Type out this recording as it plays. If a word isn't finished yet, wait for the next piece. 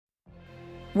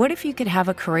What if you could have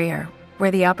a career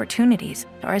where the opportunities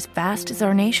are as vast as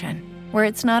our nation, where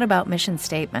it's not about mission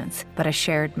statements, but a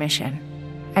shared mission?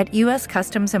 At U.S.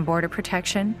 Customs and Border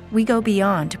Protection, we go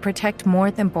beyond to protect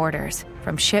more than borders.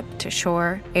 From ship to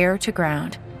shore, air to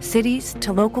ground, cities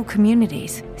to local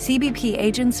communities, CBP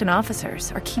agents and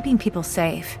officers are keeping people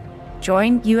safe.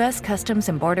 Join U.S. Customs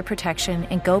and Border Protection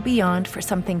and go beyond for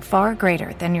something far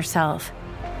greater than yourself.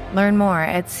 Learn more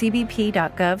at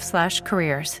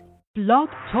cbp.gov/careers. Blog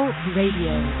Talk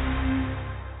Radio.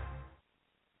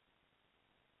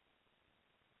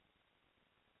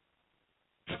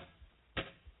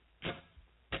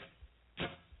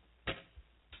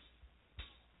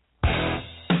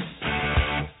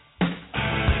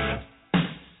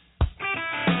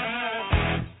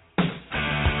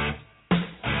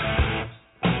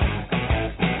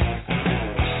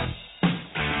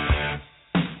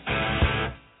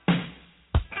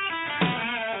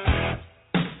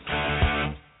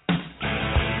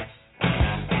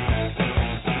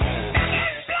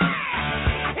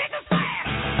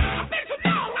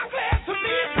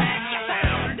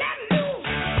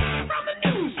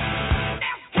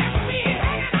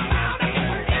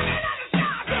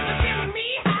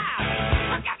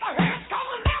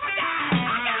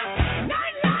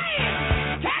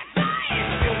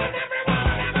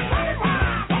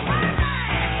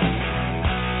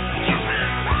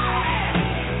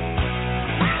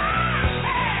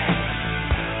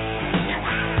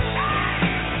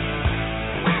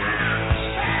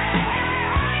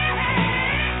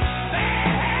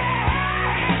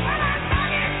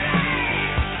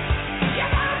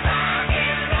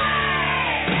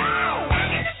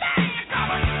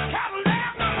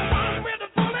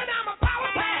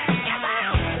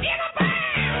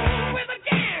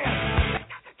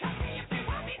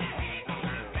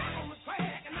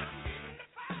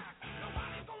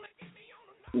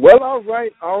 Well,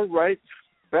 all right.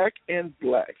 Back in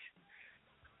black.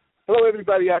 Hello,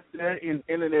 everybody out there in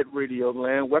Internet Radio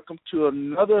land. Welcome to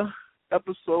another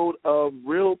episode of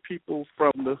Real People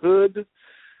from the Hood.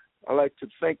 I'd like to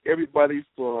thank everybody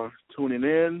for tuning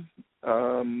in.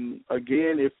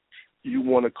 Again, if you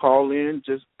want to call in,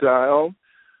 just dial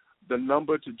the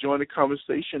number to join the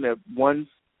conversation at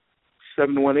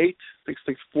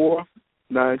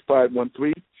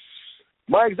 1-718-664-9513.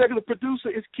 My executive producer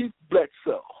is Keith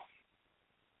Bledsoe.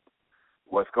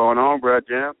 What's going on, bro,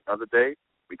 Jim? Other day,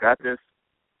 we got this.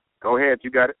 Go ahead, you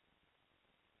got it.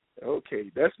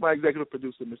 Okay, that's my executive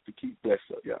producer, Mr. Keith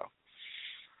Bledsoe, y'all.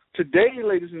 Today,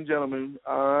 ladies and gentlemen,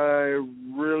 I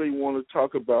really want to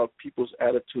talk about people's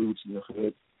attitudes in the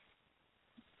hood.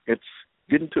 It's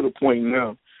getting to the point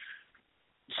now.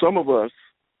 Some of us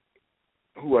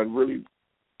who are really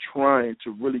trying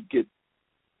to really get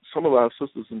some of our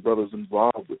sisters and brothers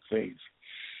involved with things.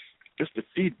 Just the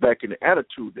feedback and the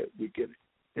attitude that we're getting.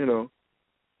 You know,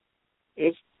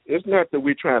 it's not that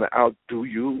we're trying to outdo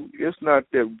you. It's not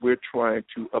that we're trying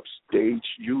to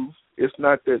upstage you. It's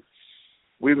not that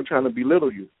we're even trying to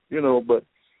belittle you. You know, but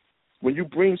when you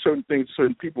bring certain things to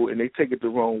certain people and they take it the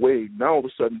wrong way, now all of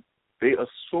a sudden they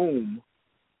assume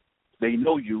they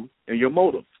know you and your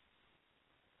motive.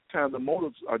 Sometimes the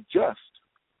motives are just.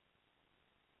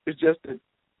 It's just that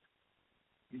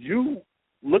you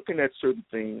looking at certain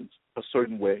things a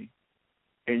certain way,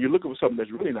 and you're looking for something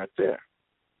that's really not there.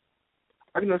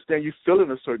 I can understand you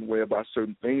feeling a certain way about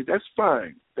certain things. That's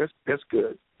fine. That's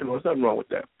good. You know, there's nothing wrong with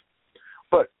that.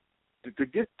 But to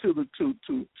get to the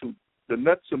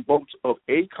nuts and bolts of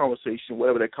a conversation,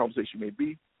 whatever that conversation may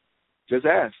be, just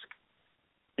ask.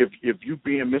 If you're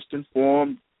being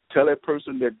misinformed, tell that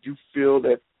person that you feel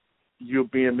that you're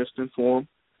being misinformed.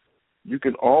 You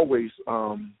can always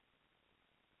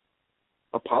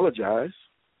apologize.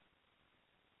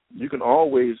 You can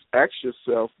always ask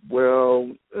yourself, well,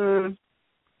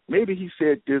 maybe he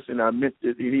said this and I meant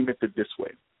it, and he meant it this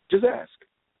way. Just ask.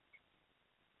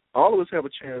 All of us have a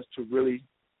chance to really,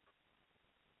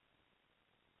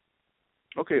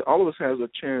 all of us has a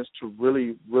chance to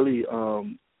really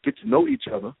get to know each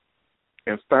other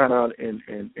and find out and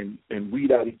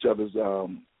weed out each other's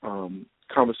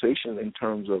conversation in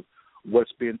terms of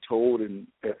what's being told and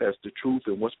as the truth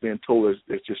and what's being told as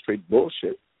just straight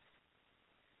bullshit.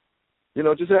 You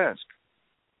know, just ask.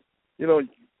 You know,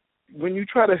 when you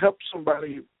try to help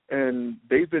somebody and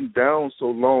they've been down so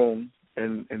long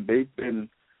and they've been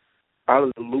out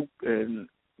of the loop and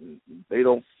they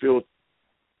don't feel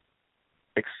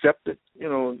accepted, you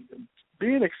know,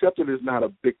 being accepted is not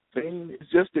a big thing.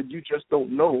 It's just that you just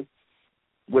don't know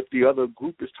what the other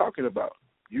group is talking about.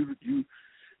 You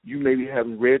maybe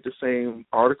haven't read the same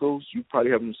articles. You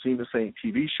probably haven't seen the same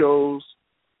TV shows.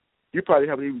 You probably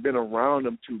haven't even been around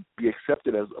them to be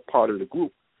accepted as a part of the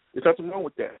group. There's nothing wrong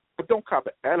with that. But don't cop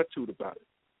an attitude about it.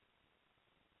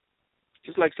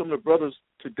 Just like some of the brothers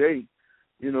today,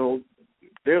 you know,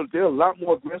 they're a lot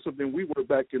more aggressive than we were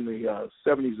back in the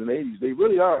 70s and 80s. They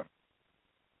really are.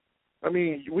 I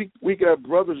mean, we got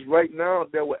brothers right now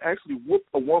that will actually whoop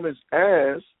a woman's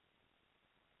ass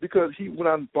because he went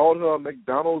out and bought her a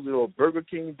McDonald's or a Burger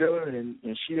King dinner and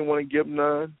she didn't want to give him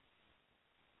none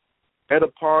at a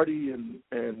party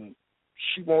and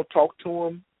she won't talk to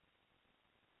him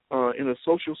in a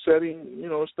social setting, you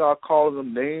know, start calling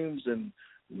them names and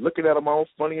looking at them all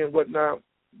funny and whatnot.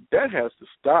 That has to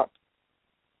stop.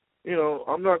 You know,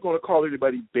 I'm not going to call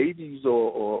anybody babies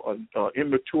or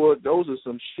immature. Those are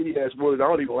some shitty-ass words I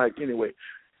don't even like anyway.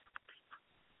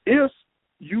 If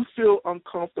you feel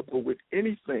uncomfortable with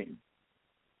anything,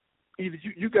 either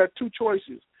you got two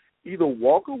choices. Either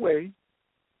walk away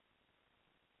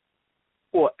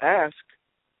or ask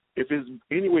if there's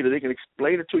any way that they can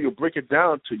explain it to you or break it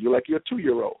down to you like you're a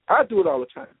 2-year-old. I do it all the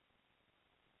time.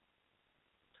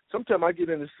 Sometimes I get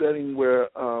in a setting where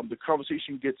the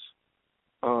conversation gets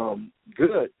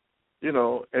good, you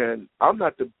know, and I'm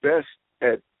not the best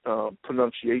at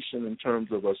pronunciation in terms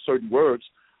of certain words,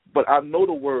 but I know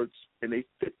the words and they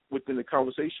fit within the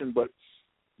conversation. But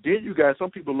then you guys,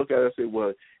 some people look at it and say,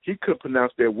 well, he couldn't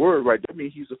pronounce that word right. That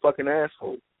means he's a fucking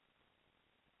asshole.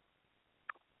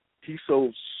 He's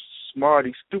so smart,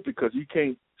 he's stupid because he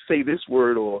can't say this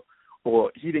word or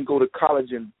he didn't go to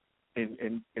college and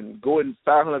go in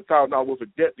 $500,000 worth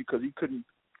of debt because he couldn't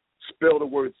spell the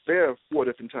word fair 4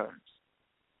 different times.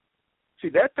 See,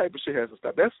 that type of shit has to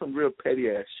stop. That's some real petty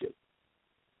ass shit.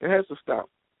 It has to stop.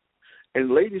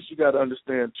 And ladies, you got to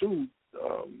understand too.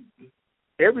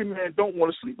 Every man don't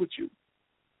want to sleep with you.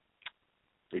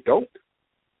 They don't.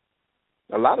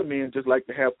 A lot of men just like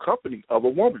to have company of a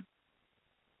woman.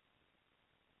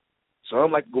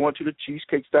 Some like going to the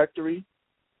Cheesecake Factory.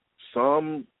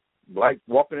 Some like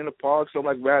walking in the park. Some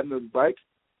like riding a bike.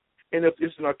 And if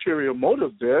it's an ulterior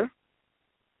motive there,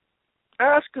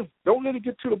 ask them. Don't let it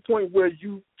get to the point where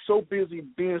you so busy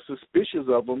being suspicious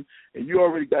of them and you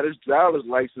already got his driver's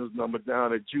license number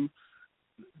down that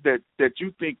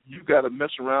you think you got to mess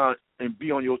around and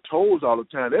be on your toes all the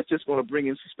time. That's just going to bring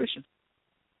in suspicion.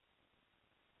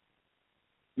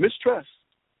 Mistrust.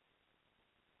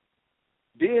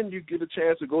 Then you get a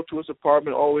chance to go to his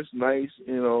apartment. Oh, it's nice,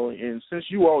 you know, and since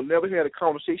you all never had a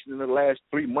conversation in the last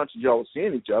 3 months y'all were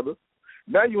seeing each other,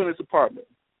 now you're in his apartment,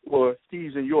 or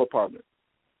he's in your apartment.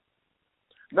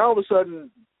 Now all of a sudden,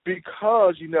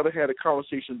 because you never had a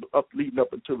conversation leading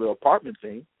up into the apartment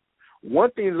thing,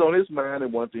 one thing is on his mind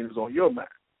and one thing is on your mind.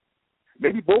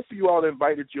 Maybe both of you all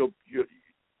invited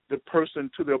the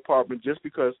person to the apartment just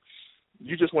because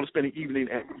you just want to spend the evening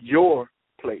at your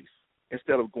place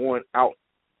instead of going out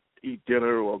to eat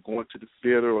dinner or going to the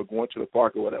theater or going to the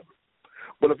park or whatever.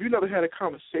 But if you never had a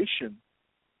conversation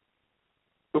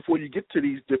before you get to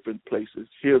these different places,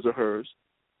 his or hers,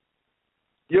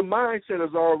 your mindset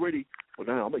is already, well,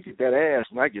 now I'm going to get that ass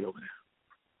when I get over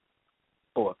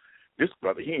there. Or, this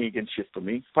brother, he ain't getting shit from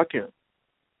me. Fuck him.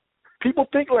 People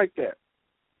think like that.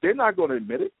 They're not going to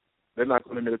admit it. They're not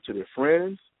going to admit it to their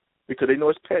friends because they know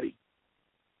it's petty.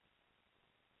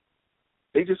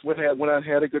 They just went out and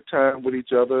had a good time with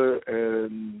each other,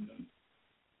 and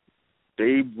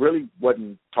they really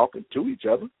wasn't talking to each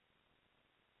other.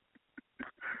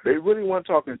 They really weren't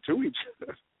talking to each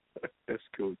other. That's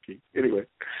cool, Keith. Anyway,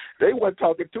 they weren't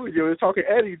talking to each other. They were talking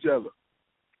at each other.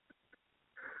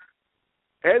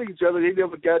 At each other, they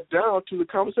never got down to the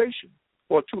conversation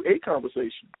or to a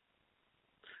conversation.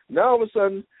 Now, all of a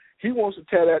sudden, he wants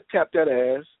to tap that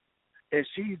ass, and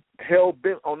she's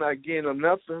hell-bent on not getting him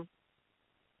nothing,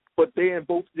 but they're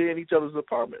in each other's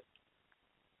apartment.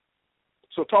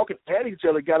 So talking at each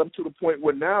other got them to the point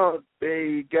where now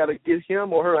they got to get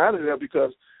him or her out of there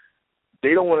because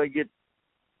they don't want to get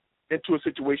into a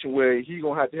situation where he's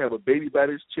going to have a baby by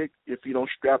this chick if he don't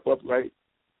strap up right.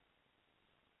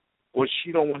 Or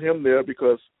she don't want him there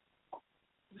because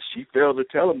she failed to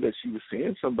tell him that she was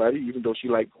seeing somebody, even though she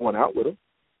liked going out with him.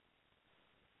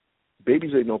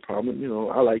 Babies ain't no problem. You know,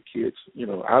 I like kids. You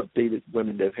know, I've dated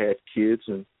women that had kids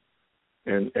and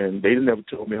they never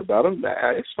told me about them.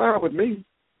 It's fine with me.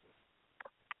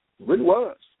 It really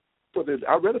was. But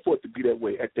I'd rather for it to be that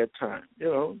way at that time. You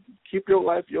know, keep your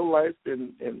life,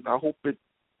 and I hope it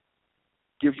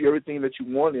gives you everything that you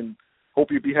want and hope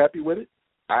you'll be happy with it.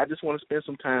 I just want to spend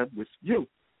some time with you.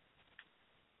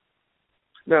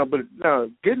 Now,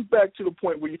 getting back to the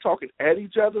point where you're talking at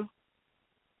each other,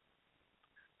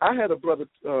 I had a brother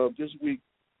this week.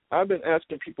 I've been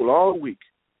asking people all week,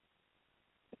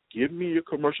 Give me your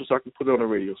commercial so I can put it on a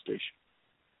radio station.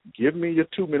 Give me your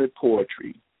 2-minute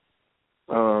poetry.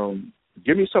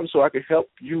 Give me something so I can help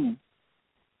you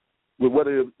with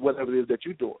whatever it is that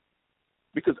you're doing.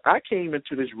 Because I came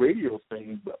into this radio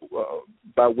thing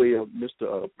by way of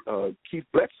Mr. Keith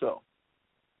Bledsoe.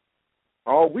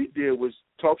 All we did was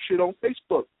talk shit on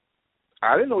Facebook.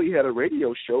 I didn't know he had a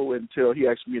radio show until he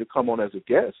asked me to come on as a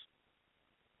guest.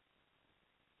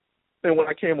 And when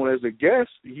I came on as a guest,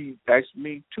 he asked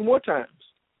me 2 more times.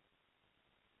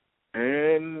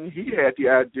 And he had the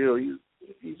idea.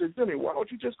 He said, Jimmy, why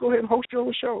don't you just go ahead and host your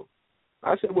own show?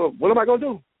 I said, well, what am I going to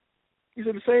do? He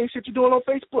said, the same shit you're doing on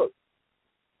Facebook.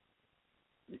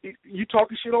 You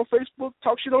talking shit on Facebook,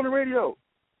 talk shit on the radio.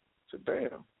 I said,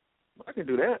 damn, I can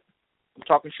do that. I'm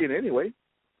talking shit anyway.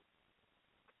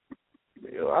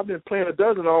 I've been playing a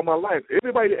dozen all my life.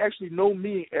 Everybody that actually know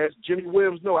me as Jimmy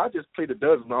Williams know I just play the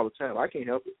dozen all the time. I can't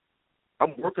help it.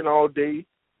 I'm working all day.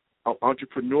 I'm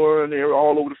entrepreneur and they're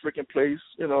all over the freaking place.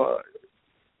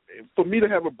 For me to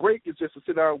have a break is just to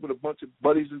sit down with a bunch of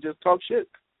buddies and just talk shit.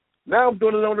 Now I'm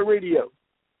doing it on the radio.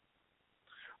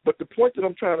 But the point that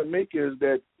I'm trying to make is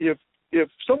that if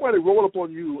somebody roll up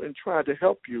on you and try to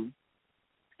help you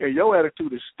and your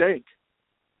attitude is stank,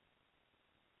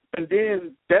 and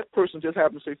then that person just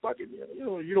happens to say, fuck it,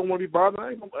 you don't want to be bothered,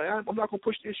 I'm not going to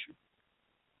push the issue.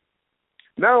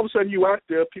 Now all of a sudden you out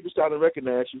there, people start to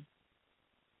recognize you,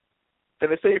 and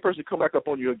the same person come back up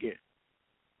on you again.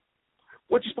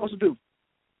 What you supposed to do?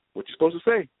 What you supposed to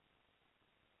say?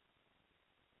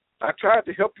 I tried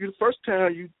to help you the first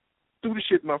time you threw the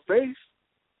shit in my face.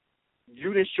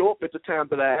 You didn't show up at the time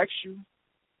that I asked you.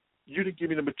 You didn't give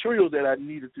me the material that I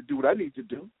needed to do what I need to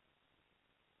do.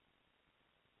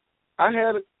 I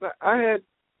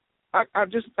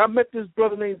met this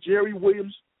brother named Jerry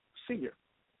Williams Sr.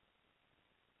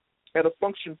 at a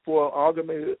function for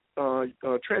Amalgamated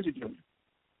Transit Union.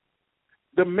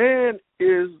 The man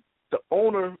is the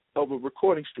owner of a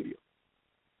recording studio.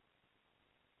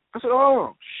 I said,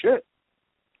 oh, shit.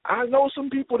 I know some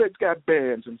people that got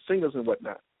bands and singers and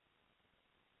whatnot.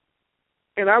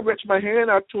 And I reached my hand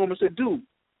out to him and said, dude,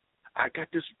 I got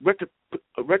this record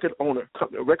owner,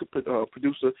 a record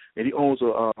producer, and he owns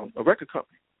a record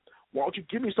company. Why don't you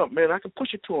give me something, man? I can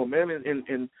push it to him, man,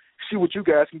 and see what you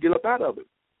guys can get up out of it.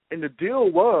 And the deal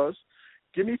was,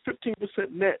 give me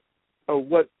 15% net of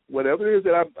whatever it is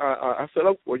that I set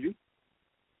up for you.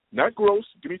 Not gross.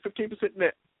 Give me 15%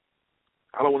 net.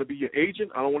 I don't want to be your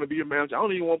agent. I don't want to be your manager. I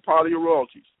don't even want part of your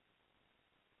royalties.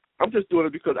 I'm just doing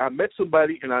it because I met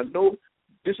somebody and I know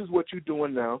this is what you're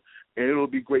doing now, and it'll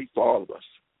be great for all of us.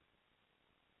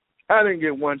 I didn't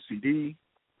get one CD.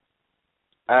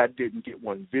 I didn't get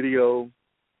one video.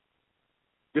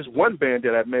 There's one band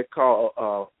that I met called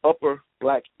Upper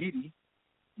Black Edie.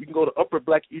 You can go to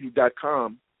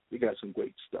upperblackedie.com. They got some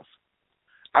great stuff.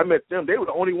 I met them. They were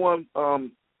the only one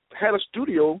had a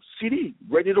studio CD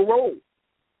ready to roll.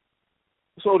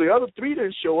 So the other 3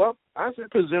 didn't show up. I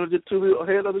said presented it to the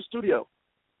head of the studio.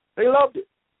 They loved it.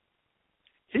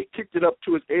 He kicked it up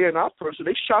to his A&R person.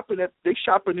 They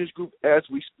shopping this group as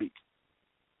we speak.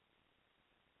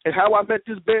 And how I met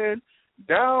this band?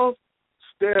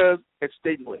 Downstairs at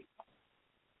State and Lake.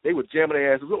 They were jamming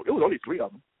their asses. It was only 3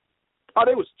 of them. Oh,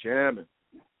 they was jamming.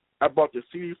 I bought the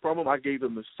CD from them. I gave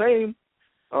them the same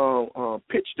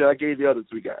pitch that I gave the other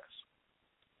 3 guys.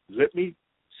 Let me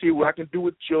see what I can do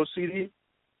with your CD.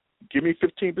 Give me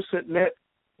 15% net.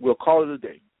 We'll call it a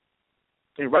day.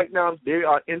 And right now, they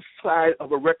are inside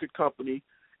of a record company.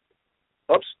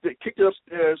 Kicked it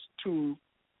upstairs to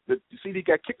the CD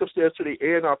got kicked upstairs to the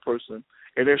A&R person,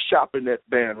 and they're shopping that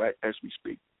band right as we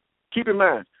speak. Keep in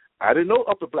mind, I didn't know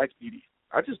Upper Black Edie.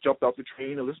 I just jumped off the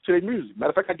train and listened to their music. Matter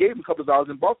of fact, I gave them a couple of dollars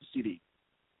and bought the CD.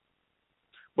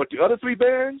 But the other 3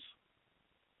 bands,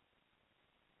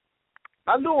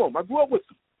 I knew them. I grew up with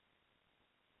them.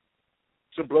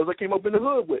 Some brothers I came up in the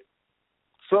hood with.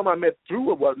 Some I met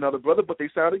through another brother, but they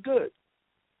sounded good.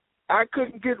 I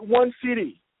couldn't get one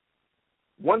CD,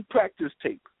 one practice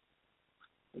tape,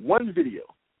 one video.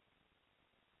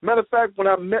 Matter of fact, when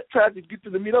I tried to get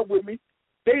them to meet up with me,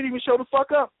 they didn't even show the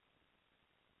fuck up.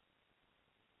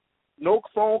 No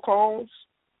phone calls,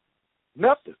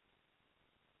 nothing.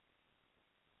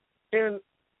 And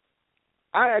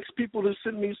I asked people to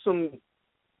send me some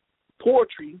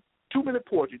poetry, 2-minute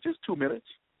poetry, just 2 minutes.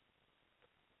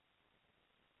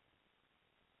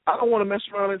 I don't want to mess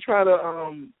around and try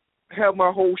to have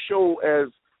my whole show as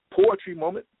poetry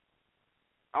moment.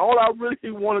 All I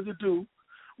really wanted to do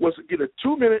was get a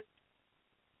 2-minute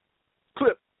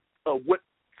clip of what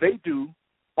they do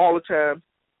all the time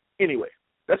anyway.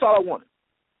 That's all I wanted.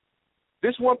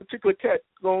 This one particular cat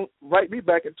going to write me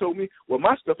back and told me, well,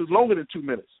 my stuff is longer than 2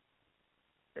 minutes.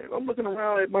 And I'm looking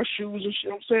around at my shoes and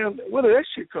shit. I'm saying, where did that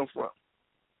shit come from?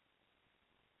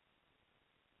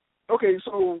 Okay,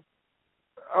 so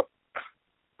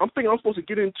I'm thinking I'm supposed to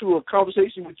get into a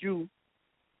conversation with you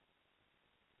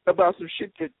about some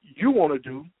shit that you want to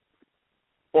do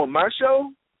on my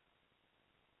show.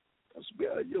 That's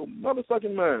out of your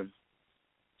motherfucking mind.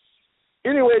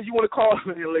 Anyway, you want to call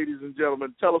in, ladies and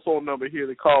gentlemen. Telephone number here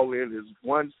to call in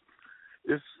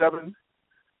is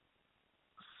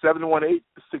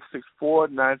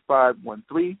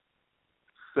 718-664-9513.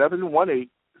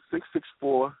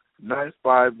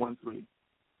 718-664-9513.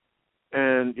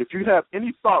 And if you have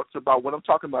any thoughts about what I'm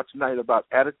talking about tonight, about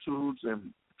attitudes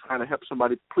and trying to help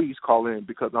somebody, please call in,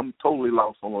 because I'm totally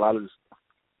lost on a lot of this stuff.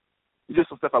 It's just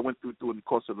some stuff I went through in the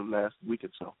course of the last week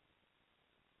or so.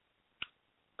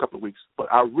 Couple of weeks,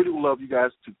 but I really would love you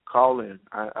guys to call in.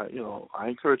 I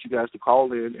encourage you guys to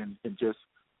call in and just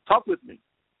talk with me.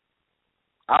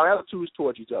 Our attitudes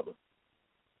towards each other.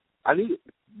 I need it.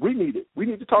 We need it. We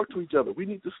need to talk to each other. We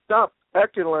need to stop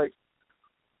acting like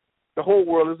the whole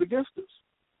world is against us,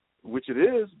 which it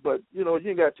is. But you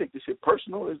ain't got to take this shit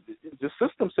personal. The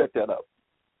system set that up.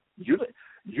 You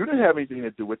didn't have anything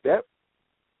to do with that.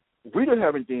 We didn't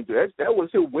have anything to do. That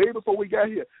was here way before we got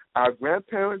here. Our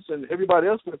grandparents and everybody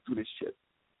else went through this shit.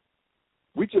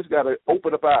 We just got to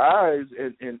open up our eyes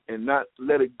and not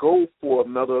let it go for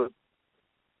another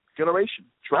generation.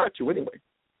 Try to, anyway.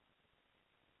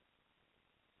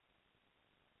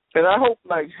 And I hope,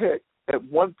 like heck, at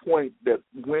one point that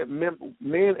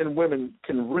men and women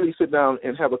can really sit down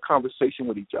and have a conversation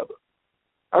with each other.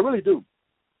 I really do.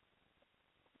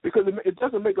 Because it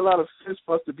doesn't make a lot of sense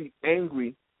for us to be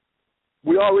angry.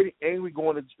 We're already angry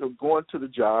going to the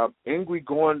job, angry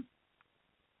going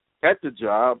at the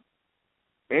job,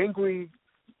 angry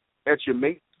at your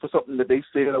mate for something that they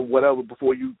said or whatever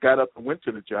before you got up and went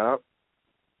to the job,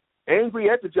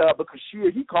 angry at the job because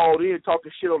he called in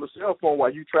talking shit on the cell phone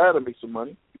while you try to make some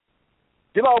money.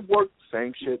 Get off work,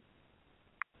 same shit.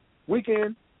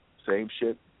 Weekend, same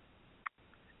shit.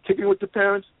 Kicking with the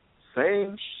parents,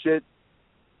 same shit.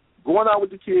 Going out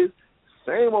with the kids,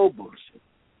 same old bullshit.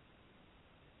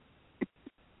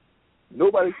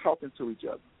 Nobody's talking to each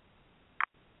other.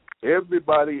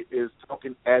 Everybody is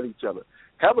talking at each other.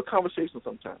 Have a conversation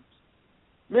sometimes.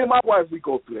 Me and my wife, we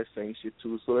go through that same shit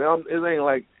too, so it ain't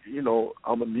like,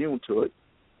 I'm immune to it.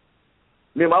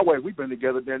 Me and my wife, we've been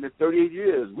together then 38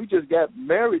 years. We just got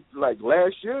married like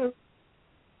last year.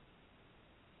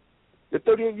 The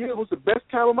 38 years was the best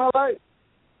time of my life.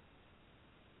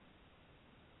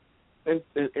 And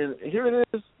here it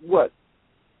is, what,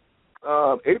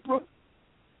 April?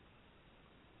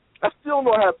 I still don't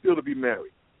know how it feels to be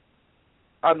married.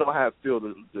 I know how it feels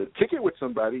to kick it with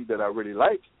somebody that I really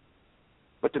like.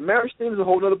 But the marriage thing is a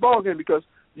whole other ballgame because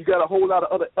you got a whole lot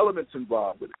of other elements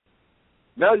involved with it.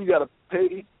 Now you got to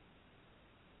pay.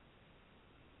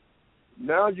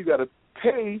 Now you got to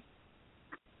pay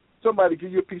somebody to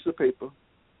give you a piece of paper.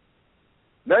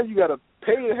 Now you got to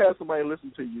pay to have somebody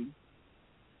listen to you,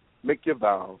 make your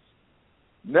vows.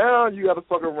 Now you got to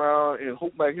fuck around and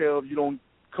hope like hell you don't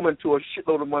come into a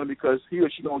shitload of money because he or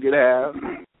she don't get half.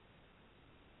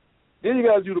 Then you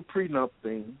got to do the prenup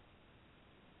thing.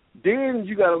 Then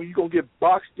you're gonna get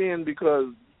boxed in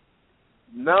because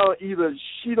now either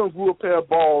she done grew a pair of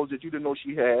balls that you didn't know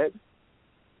she had.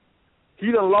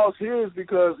 He done lost his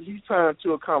because he's trying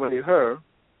to accommodate her.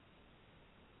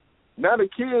 Now the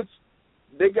kids,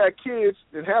 they got kids,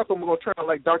 and half of them are gonna turn out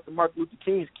like Dr. Martin Luther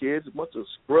King's kids, a bunch of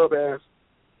scrub ass,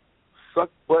 suck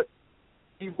butt,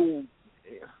 evil.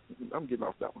 Yeah, I'm getting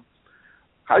off that one.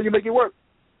 How do you make it work?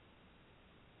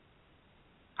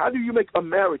 How do you make a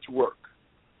marriage work?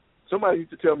 Somebody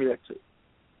used to tell me that too.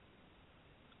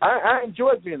 I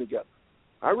enjoyed being together.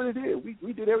 I really did.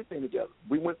 We did everything together.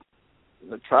 We went in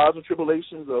the trials and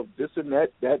tribulations of this and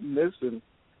that and this, and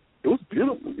it was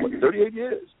beautiful. 38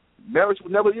 years. Marriage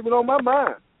was never even on my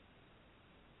mind.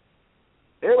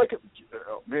 Everybody kept,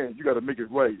 oh, man, you got to make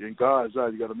it right. In God's eye,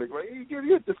 you got to make it right.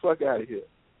 Get the fuck out of here.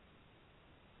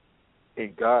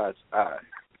 In God's eye.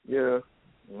 Yeah,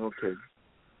 okay.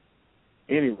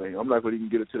 Anyway, I'm not going to even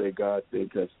get into that God thing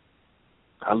because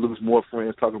I lose more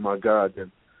friends talking about God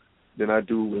than I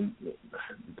do in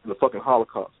the fucking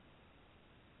Holocaust.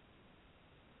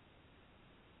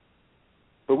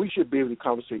 But we should be able to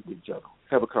conversate with each other,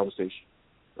 have a conversation.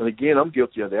 And again, I'm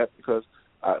guilty of that because,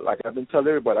 like I've been telling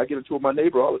everybody, I get into it with my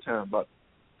neighbor all the time about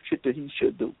shit that he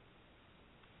should do.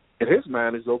 In his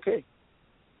mind, it's okay.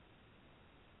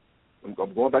 I'm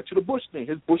going back to the bush thing.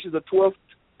 His bushes are 12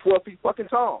 feet fucking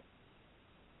tall.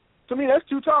 To me, that's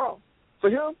too tall. For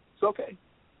him, it's okay.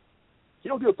 He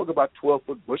don't give a fuck about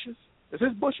 12-foot bushes. It's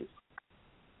his bushes.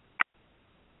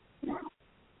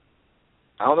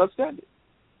 I don't understand it.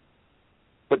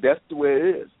 But that's the way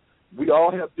it is. We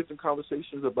all have different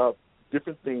conversations about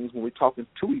different things when we're talking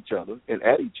to each other and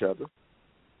at each other,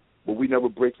 but we never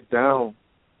break it down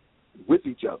with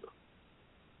each other.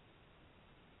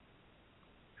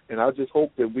 And I just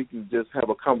hope that we can just have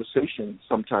a conversation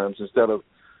sometimes instead of,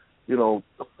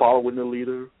 following the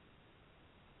leader,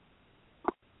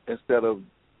 instead of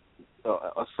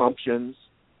assumptions,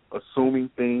 assuming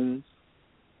things,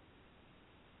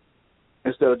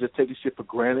 instead of just taking shit for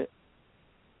granted,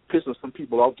 pissing some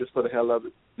people off just for the hell of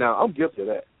it. Now, I'm guilty of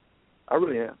that. I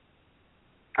really am.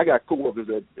 I got coworkers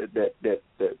that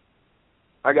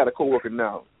I got a coworker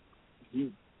now.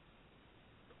 He,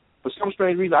 for some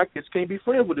strange reason, I just can't be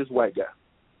friends with this white guy.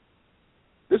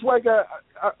 This white guy,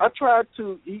 I tried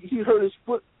to, he hurt his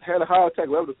foot, had a heart attack,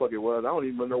 whatever the fuck it was. I don't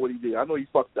even know what he did. I know he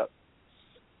fucked up.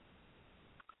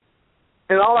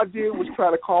 And all I did was try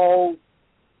to call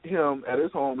him at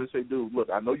his home and say, dude, look,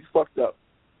 I know you fucked up.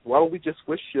 Why don't we just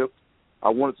switch shift? I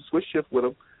wanted to switch shift with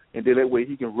him, and then that way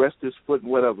he can rest his foot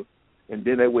and whatever. And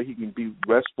then that way he can be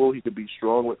restful, he can be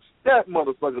strong. With that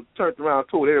motherfucker turned around and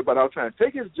told everybody I was trying to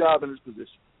take his job in his position.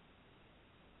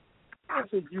 I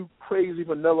said, you crazy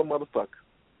vanilla motherfucker.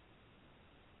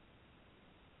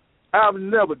 I've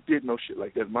never did no shit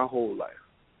like that in my whole life.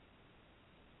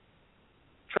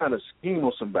 Trying to scheme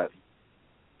on somebody.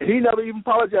 And he never even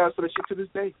apologized for that shit to this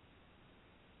day.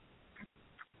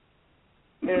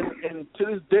 And to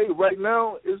this day, right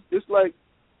now, it's like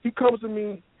he comes to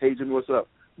me, hey, Jimmy, what's up?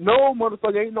 No,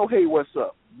 motherfucker, ain't no hey, what's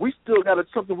up. We still got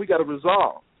something we got to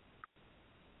resolve.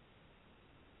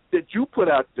 That you put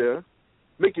out there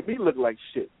making me look like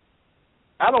shit.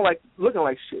 I don't like looking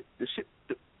like shit.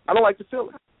 I don't like the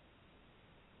feeling.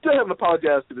 Still haven't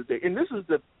apologized to this day. And this is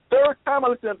the third time I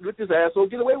let this asshole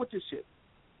get away with this shit.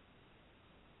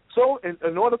 So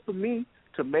in order for me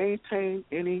to maintain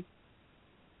any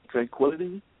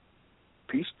tranquility,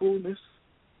 peacefulness,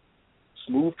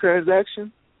 smooth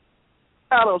transaction,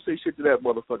 I don't say shit to that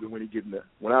motherfucker when he get in there.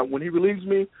 When he relieves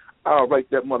me, I'll write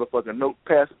that motherfucker note,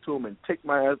 pass it to him, and take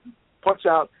my ass, punch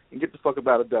out, and get the fuck up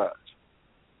out of Dodge.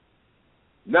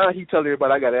 Now he telling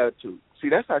everybody I got attitude. See,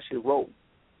 that's how shit rolls.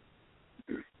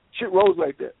 Shit rolls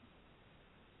like that.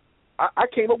 I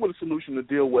came up with a solution to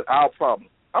deal with our problem.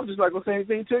 I'm just not going to say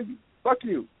anything to you. Fuck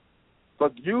you.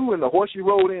 Fuck you and the horse you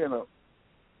rode in on.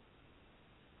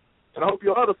 And I hope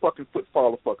your other fucking foot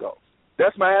fall the fuck off.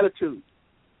 That's my attitude.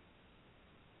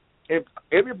 And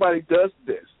everybody does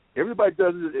this. Everybody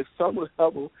does it at some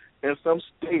level and some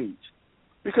stage.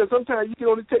 Because sometimes you can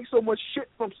only take so much shit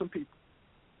from some people.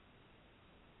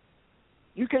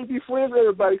 You can't be friends with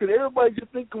everybody because everybody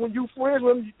just think when you friends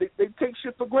with them, they take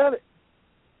shit for granted.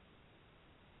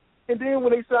 And then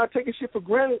when they start taking shit for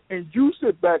granted and you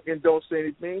sit back and don't say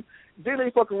anything, then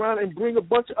they fuck around and bring a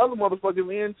bunch of other motherfuckers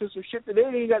into some shit that they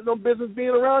ain't got no business being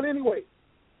around anyway.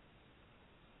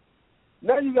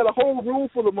 Now you got a whole room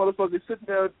full of motherfuckers sitting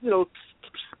there,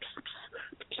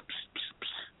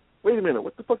 wait a minute,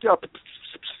 what the fuck y'all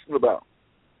about?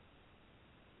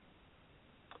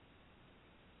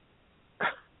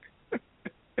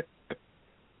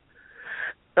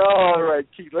 All right,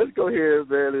 Keith, let's go ahead,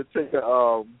 man, and take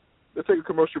a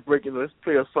commercial break and let's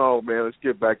play a song, man. Let's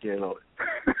get back in on it.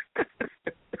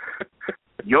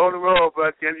 You're on the road,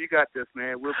 bro. Jim, you got this,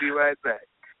 man. We'll be right back.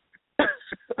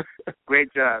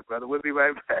 Great job, brother. We'll be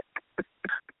right back.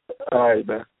 All right,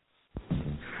 man.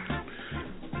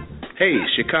 Hey,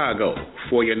 Chicago,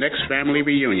 for your next family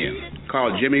reunion,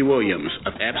 call Jimmy Williams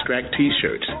of Abstract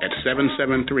T-Shirts at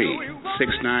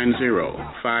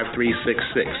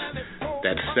 773-690-5366.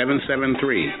 That's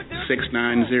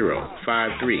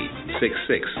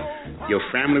 773-690-5366. Your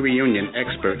family reunion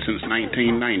expert since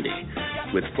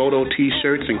 1990, with photo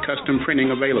T-shirts and custom printing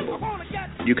available.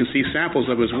 You can see samples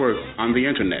of his work on the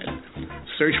internet.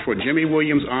 Search for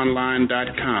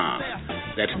JimmyWilliamsOnline.com.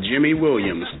 That's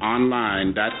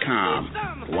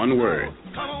JimmyWilliamsOnline.com. One word.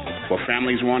 For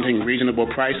families wanting reasonable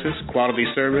prices, quality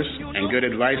service, and good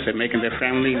advice at making their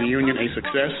family reunion a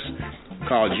success,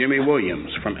 call Jimmy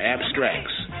Williams from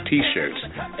Abstracts T-Shirts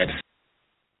at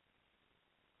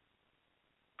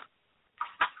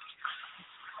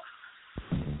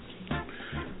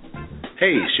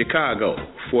Hey, Chicago,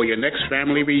 for your next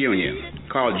family reunion,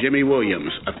 call Jimmy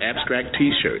Williams of Abstract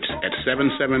T-Shirts at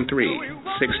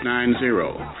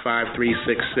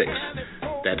 773-690-5366.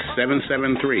 That's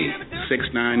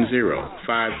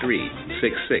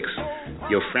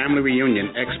 773-690-5366. Your family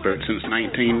reunion expert since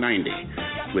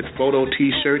 1990, with photo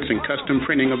T-shirts and custom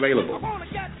printing available.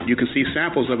 You can see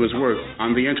samples of his work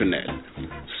on the internet.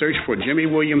 Search for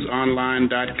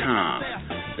JimmyWilliamsOnline.com.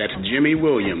 That's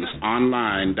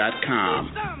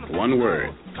JimmyWilliamsOnline.com. One word.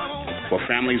 For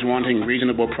families wanting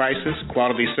reasonable prices,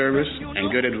 quality service,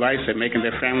 and good advice at making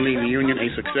their family reunion a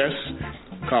success,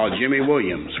 call Jimmy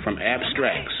Williams from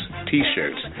Abstracts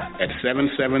T-shirts at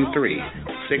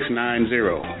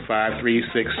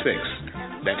 773-690-5366.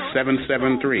 That's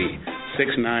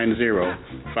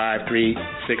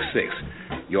 773-690-5366.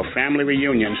 Your family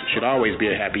reunions should always be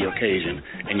a happy occasion,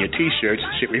 and your T-shirts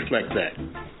should reflect that.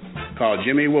 Call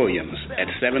Jimmy Williams at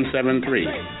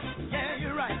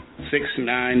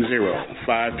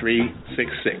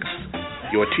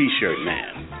 773-690-5366. Your T-shirt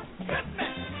man.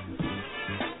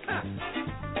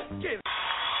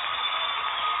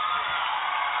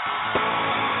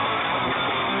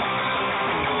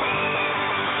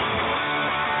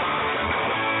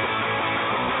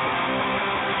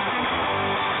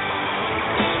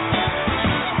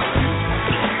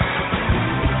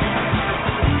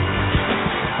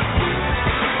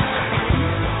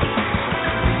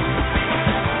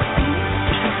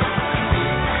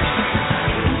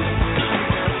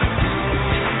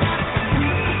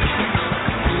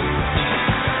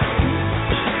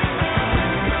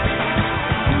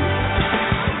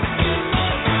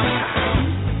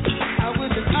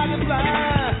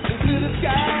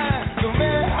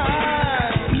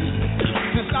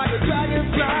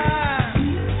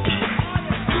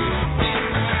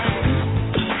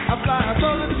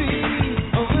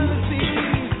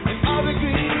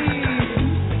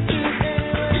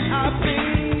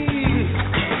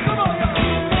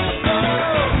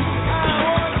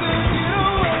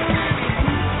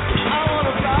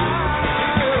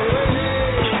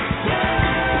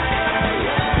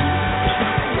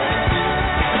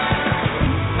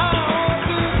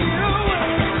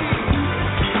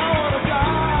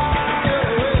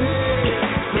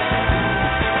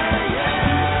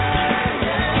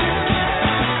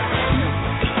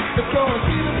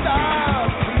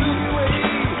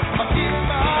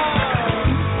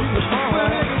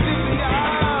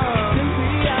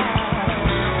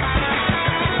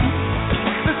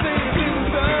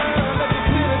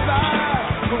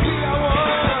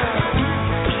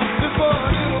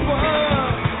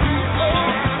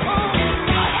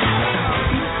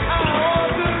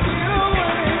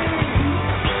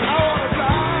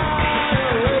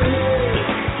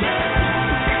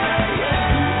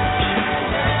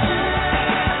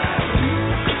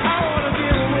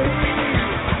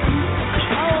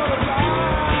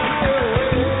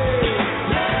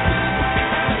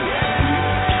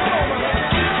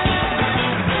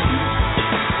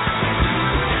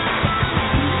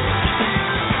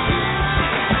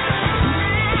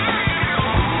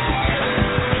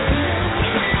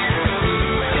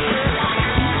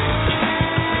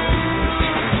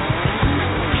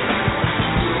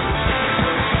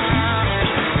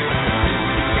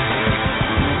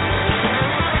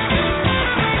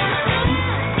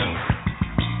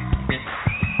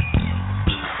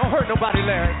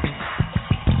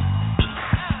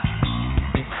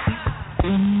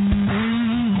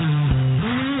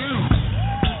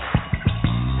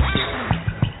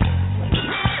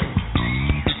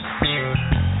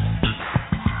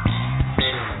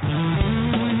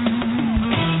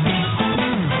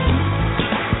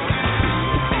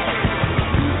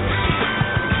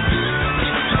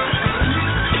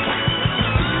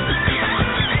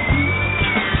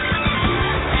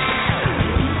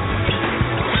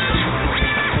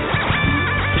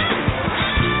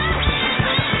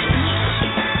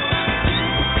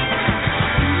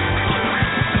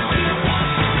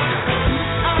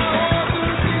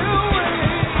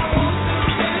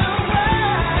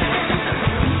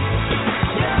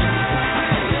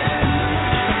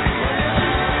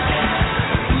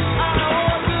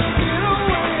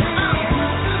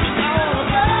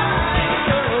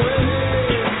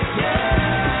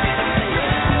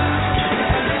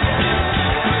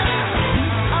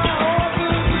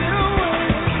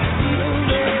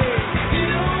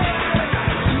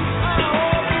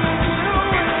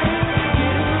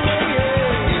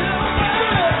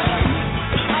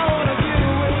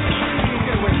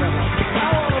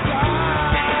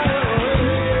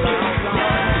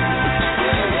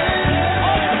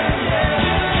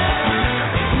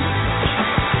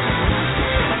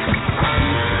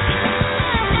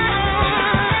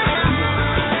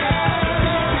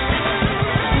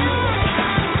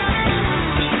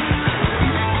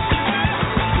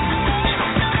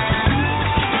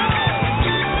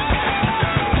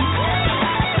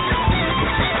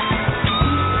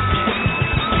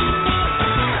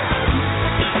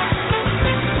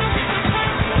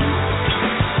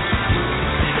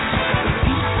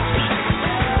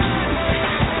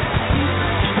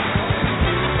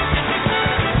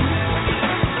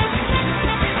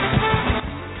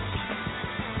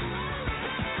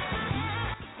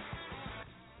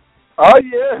 Oh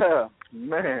yeah,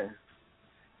 man.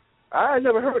 I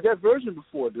never heard that version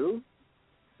before, dude.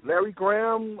 Larry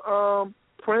Graham,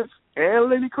 Prince, and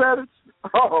Lenny Kravitz.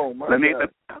 Oh my God. Let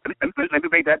me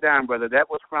break that down, brother. That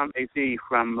was from a CD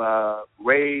from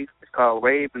Rave. It's called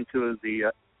Rave into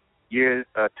the year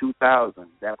 2000.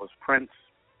 That was Prince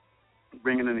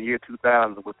bringing in the year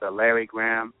 2000 with Larry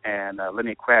Graham and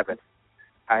Lenny Kravitz.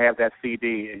 I have that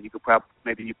CD, and you could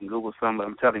maybe you can Google some, but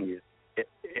I'm telling you,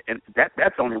 and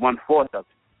that's only 1/4 of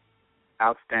it.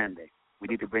 Outstanding. We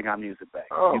need to bring our music back.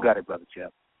 Oh. You got it, brother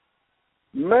Jeff.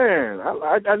 Man,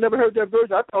 I never heard that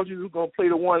version. I thought you were going to play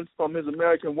the one from his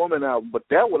American Woman album, but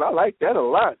that one, I like that a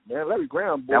lot, man. Larry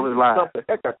Graham, boy, that was live. Stumped the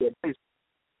heck out that bass.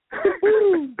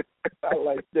 I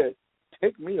like that.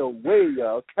 Take me away,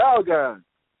 y'all. Calgon.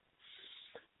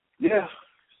 Yeah,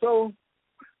 so,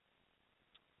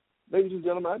 ladies and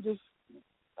gentlemen,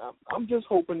 I'm just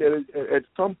hoping that at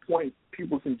some point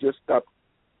people can just stop,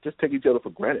 just take each other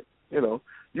for granted. You know,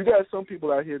 you got some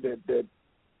people out here that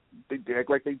they act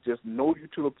like they just know you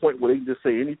to the point where they can just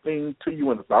say anything to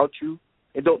you and about you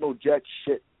and don't know jack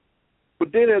shit.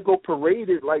 But then they'll go parade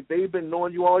it like they've been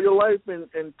knowing you all your life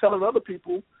and telling other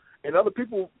people, and other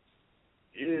people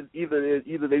is either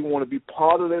they want to be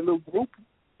part of that little group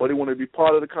or they want to be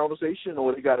part of the conversation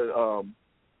or they got an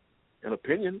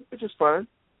opinion, which is fine.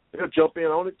 They'll jump in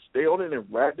on it, stay on it, and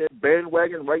ride that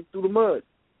bandwagon right through the mud.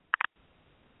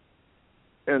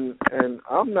 And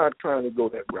I'm not trying to go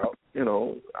that route. You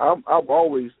know, I've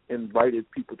always invited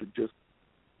people to just,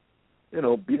 you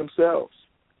know, be themselves.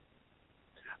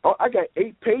 I got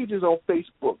 8 pages on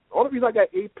Facebook. The only reason I got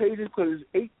 8 pages because there's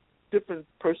 8 different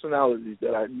personalities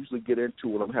that I usually get into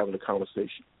when I'm having a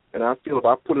conversation. And I feel if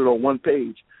I put it on one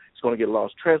page, it's going to get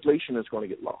lost. Translation is going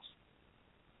to get lost.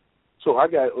 So I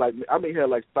may have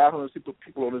like 500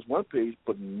 people on this one page,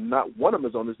 but not one of them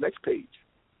is on this next page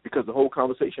because the whole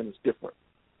conversation is different.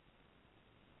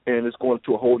 And it's going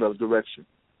to a whole other direction.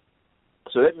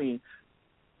 So that means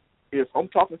if I'm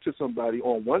talking to somebody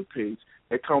on one page,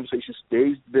 that conversation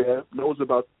stays there, knows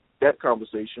about that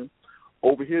conversation.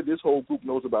 Over here, this whole group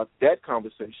knows about that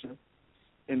conversation,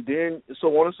 and then so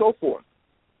on and so forth.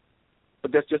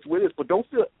 But that's just what it is. But don't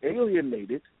feel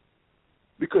alienated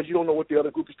because you don't know what the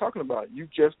other group is talking about. You're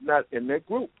just not in that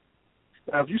group.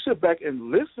 Now, if you sit back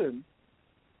and listen,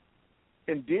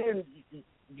 and then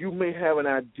you may have an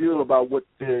idea about what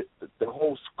the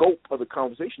whole scope of the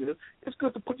conversation is, it's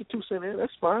good to put your 2 cents in.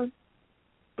 That's fine.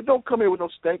 But don't come here with no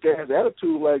stank-ass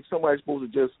attitude like somebody's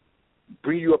supposed to just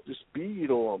bring you up to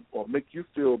speed or make you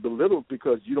feel belittled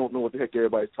because you don't know what the heck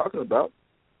everybody's talking about.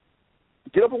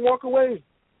 Get up and walk away.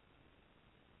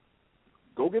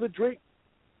 Go get a drink.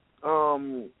 I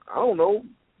don't know.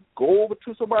 Go over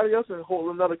to somebody else and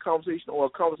hold another conversation or a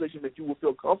conversation that you will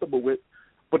feel comfortable with.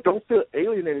 But don't feel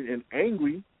alienated and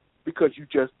angry because you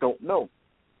just don't know.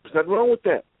 There's nothing wrong with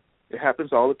that. It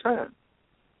happens all the time.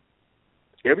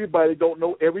 Everybody don't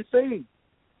know everything.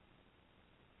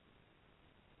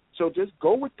 So just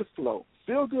go with the flow.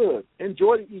 Feel good.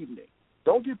 Enjoy the evening.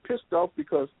 Don't get pissed off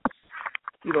because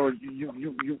you know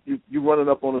you running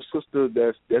up on a sister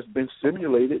that's been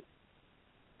simulated,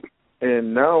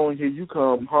 and now here you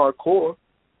come hardcore.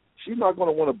 She's not going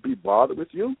to want to be bothered with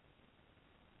you.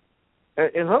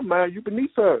 And in her mind, you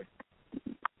beneath her.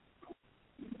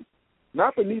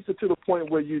 Not beneath her to the point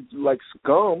where you like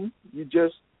scum. You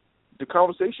just the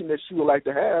conversation that she would like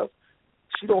to have.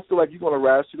 She don't feel like you're going to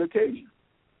rise to the occasion.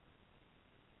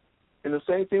 And the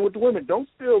same thing with the women. Don't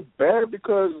feel bad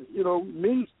because,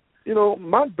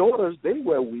 my daughters, they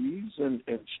wear weaves and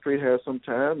straight hair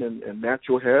sometime and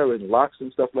natural hair and locks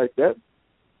and stuff like that.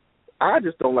 I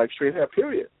just don't like straight hair,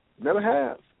 period. Never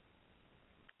have.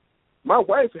 My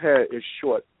wife's hair is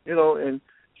short, and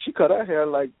she cut her hair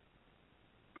like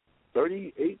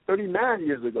 38, 39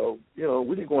 years ago.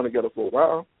 We didn't go on together for a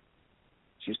while.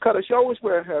 She's cut her. She always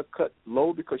wear her hair cut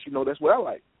low because that's what I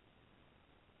like.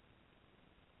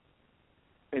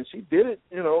 And she did it,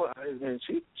 and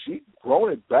she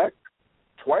grown it back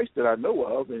twice that I know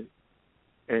of,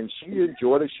 and she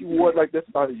enjoyed it. She wore it like that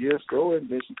for about a year or so, and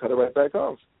then she cut it right back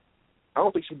off. I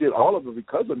don't think she did all of it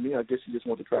because of me. I guess she just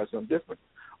wanted to try something different.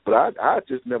 But I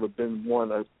just never been one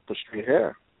for straight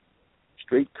hair,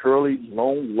 straight curly,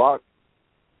 long lock.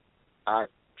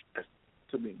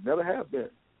 To me, never have been.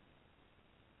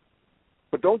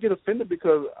 But don't get offended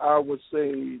because I would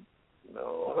say,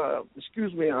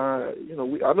 excuse me. I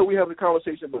know we have a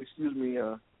conversation, but excuse me.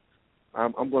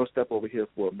 I'm going to step over here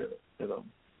for a minute.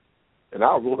 And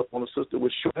I'll roll up on a sister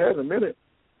with short hair in a minute.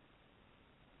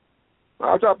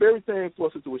 I'll drop everything for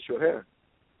a sister with short hair.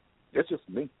 That's just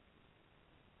me.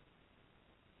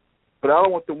 But I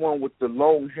don't want the one with the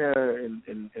long hair and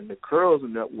the curls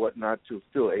and that whatnot to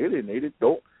feel alienated.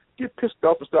 Don't get pissed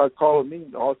off and start calling me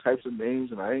all types of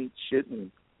names and I ain't shit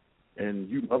and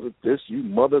you mother this, you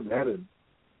mother that, and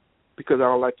because I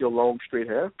don't like your long straight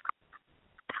hair.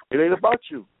 It ain't about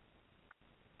you.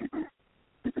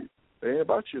 It ain't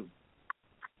about you.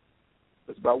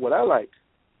 It's about what I like.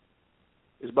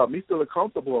 It's about me feeling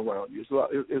comfortable around you.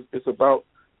 It's about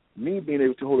me being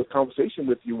able to hold a conversation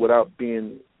with you without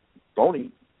being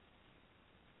phony,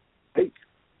 fake.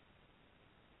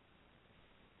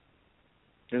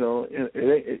 You know,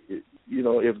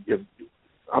 if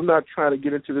I'm not trying to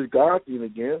get into this God thing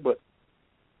again, but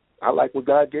I like what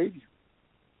God gave you.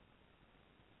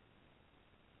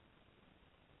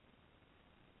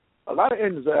 A lot of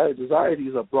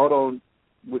anxieties are brought on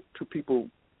to people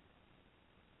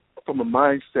from a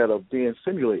mindset of being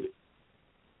simulated.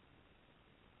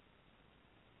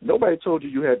 Nobody told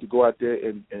you had to go out there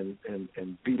and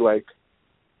be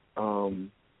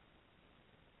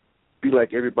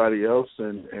like everybody else,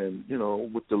 and you know,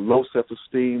 with the low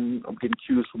self-esteem. I'm getting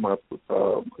cues from my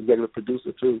executive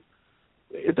producer too.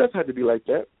 It doesn't have to be like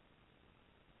that.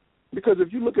 Because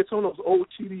if you look at some of those old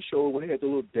TV shows when they had the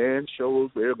little dance shows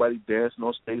where everybody dancing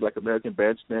on stage like American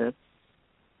Bandstand,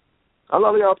 a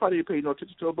lot of y'all probably didn't pay no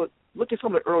attention to it, but look at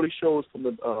some of the early shows from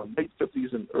the late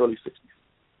 50s and early 60s.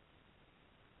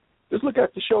 Just look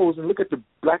at the shows and look at the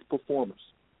black performers.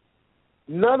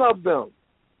 None of them,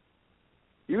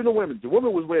 even the women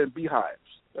was wearing beehives.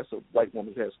 That's a white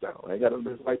woman's hairstyle. I ain't got to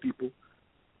miss white people,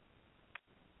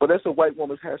 but that's a white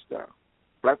woman's hairstyle.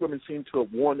 Black women seem to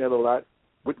have worn that a lot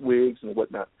with wigs and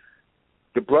whatnot.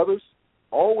 The brothers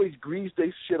always grease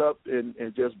their shit up and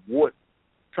just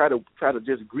try to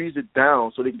just grease it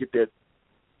down so they can get that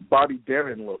Bobby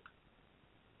Darin look.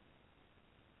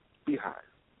 Beehive.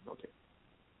 Okay.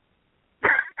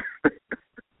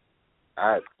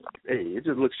 It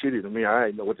just looks shitty to me. I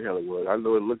didn't know what the hell it was. I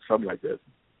know it looked something like that.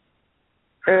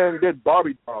 And that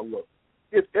Barbie doll look.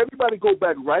 If everybody go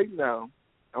back right now,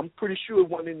 I'm pretty sure it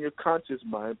wasn't in your conscious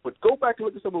mind, but go back and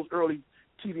look at some of those early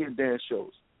TV and dance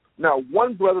shows. Now,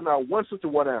 one brother, now one sister,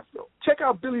 one afro. Check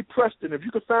out Billy Preston. If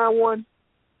you can find one,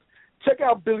 check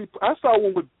out Billy. I saw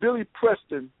one with Billy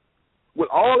Preston with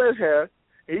all that hair,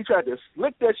 and he tried to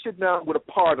slick that shit down with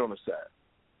a part on the side.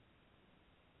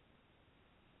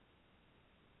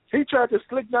 He tried to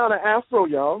slick down an afro,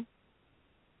 y'all.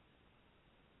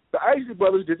 The Isley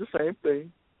Brothers did the same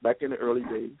thing back in the early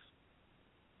days.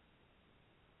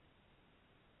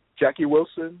 Jackie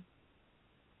Wilson,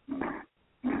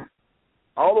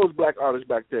 all those black artists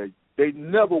back there, they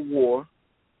never wore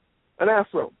an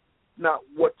afro. Not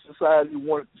what society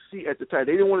wanted to see at the time.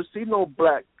 They didn't want to see no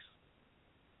blacks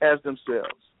as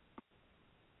themselves.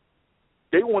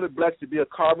 They wanted blacks to be a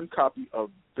carbon copy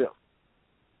of them,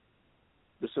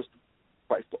 the system,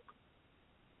 white folk.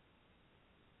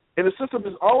 And the system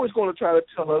is always going to try to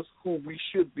tell us who we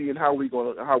should be and how we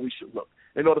should look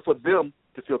in order for them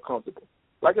to feel comfortable.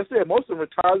 Like I said, most of them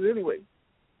retarded anyway.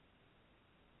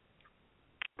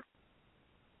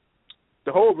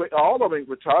 All of them ain't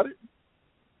retarded.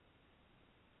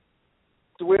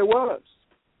 It's the way it was,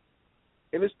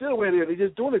 and it's still the way it is. They're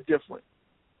just doing it different.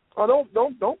 Oh,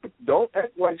 don't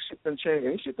act like shit done changed.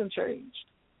 Ain't shit done changed.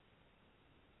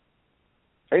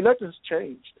 Ain't nothing's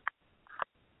changed.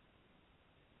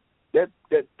 That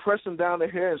pressing down the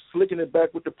hair and slicking it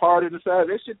back with the part in the side,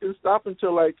 that shit didn't stop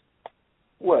until like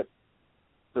what?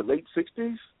 The late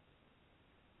 60s?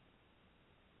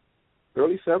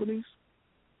 Early 70s?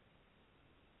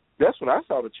 That's when I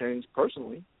saw the change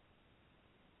personally.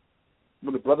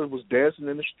 When the brothers was dancing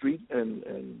in the street and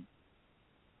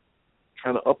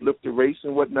trying to uplift the race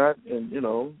and whatnot, and, you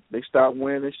know, they stopped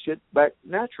wearing this shit back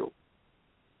natural.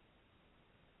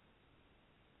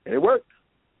 And it worked.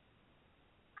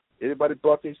 Everybody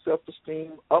brought their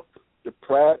self-esteem up, the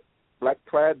pride, black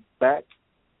pride back.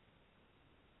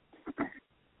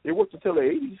 It worked until the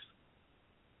 80s.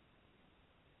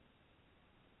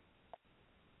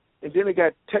 And then they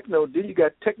got techno. Then you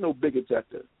got techno bigots out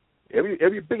there.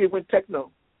 Every bigot went techno.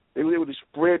 They were able to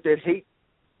spread that hate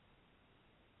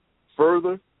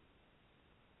further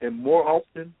and more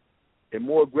often and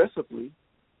more aggressively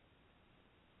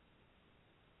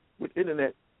with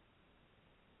internet,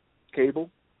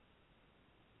 cable.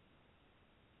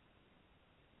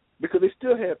 Because they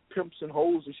still had pimps and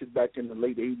hoes and shit back in the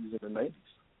late 80s and the 90s.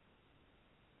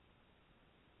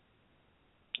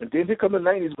 And then here come the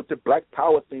 90s with the Black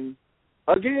Power thing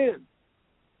again.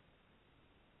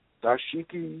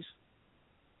 Dashikis,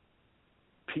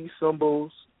 peace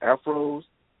symbols, afros,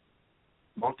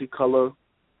 multicolor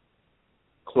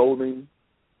clothing.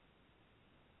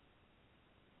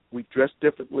 We dressed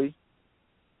differently.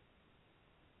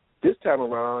 This time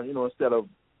around, instead of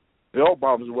the old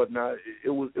bombs and whatnot, it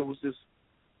was just,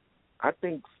 I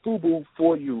think FUBU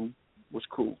For You was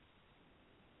cool.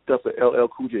 Stuff that LL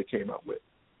Cool J came out with.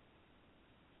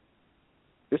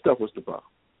 This stuff was the bomb.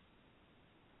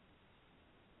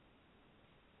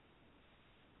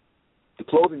 The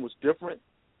clothing was different.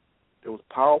 It was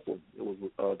powerful. It was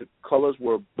the colors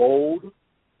were bold.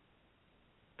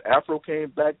 The afro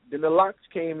came back. Then the locks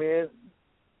came in.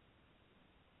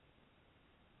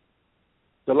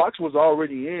 The locks was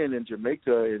already in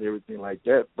Jamaica and everything like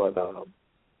that, but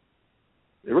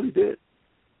it really did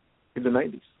in the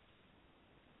 90s.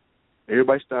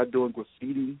 Everybody started doing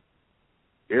graffiti.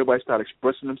 Everybody started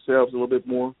expressing themselves a little bit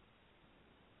more.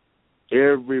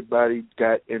 Everybody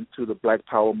got into the Black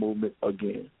Power movement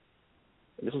again.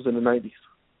 And this was in the 90s.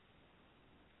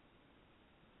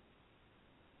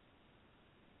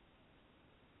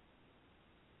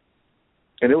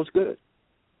 And it was good.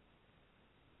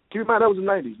 Keep in mind, that was the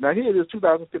 90s. Now, here it is,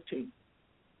 2015.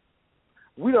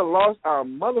 We done lost our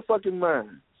motherfucking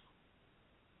minds.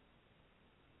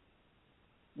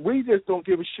 We just don't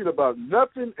give a shit about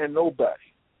nothing and nobody.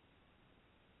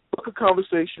 Fuck a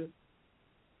conversation.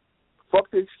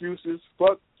 Fuck the excuses.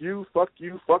 Fuck you, fuck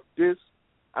this.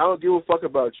 I don't give a fuck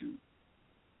about you.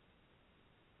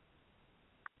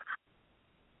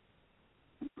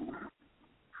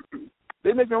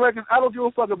 They making records, I don't give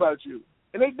a fuck about you.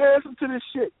 And they dancing to this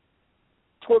shit.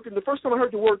 Twerking. The first time I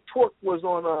heard the word twerk was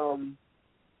on,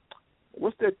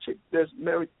 what's that chick that's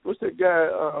married, what's that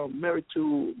guy married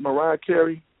to Mariah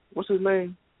Carey? What's his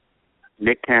name?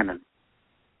 Nick Cannon.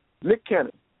 Nick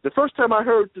Cannon. The first time I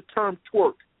heard the term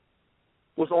twerk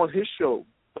was on his show.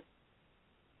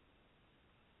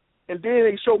 And then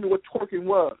they showed me what twerking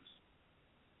was.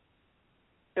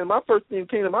 And my first thing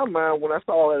came to my mind when I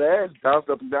saw all that ass bounce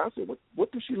up and down. I said,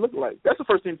 what does she look like? That's the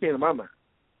first thing that came to my mind.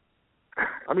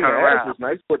 I mean, her ass was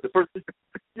nice, but the first thing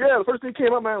came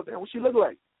to my mind was, damn, what she look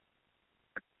like?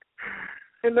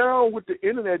 And now with the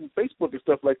internet and Facebook and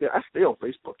stuff like that, I stay on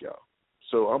Facebook, y'all.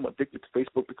 So I'm addicted to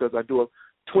Facebook because I do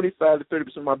 25 to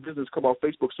 30% of my business come off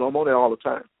Facebook, so I'm on there all the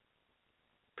time.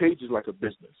 Page is like a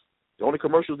business. The only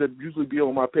commercials that usually be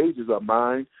on my pages are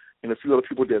mine and a few other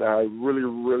people that I really,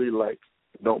 really like.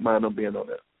 Don't mind them being on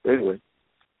there. Anyway,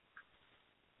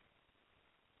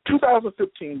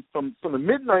 2015, from the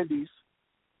mid-90s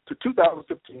to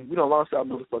 2015, we done lost our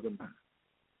motherfucking mind.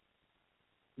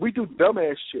 We do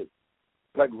dumbass shit,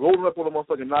 like rolling up on a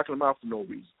motherfucker and knocking them out for no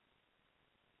reason.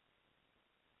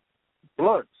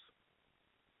 Blunts.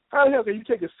 How the hell can you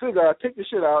take a cigar, take the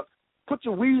shit out, put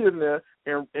your weed in there,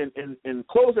 and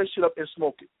close that shit up and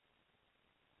smoke it?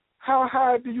 How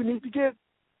high do you need to get?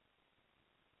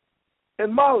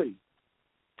 And Molly,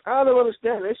 I don't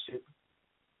understand that shit.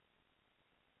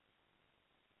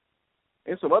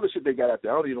 And some other shit they got out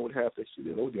there. I don't even know what half that shit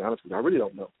is. I'll be honest with you. I really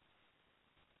don't know.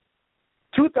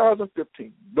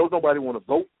 2015, don't nobody want to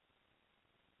vote.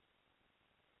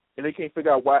 And they can't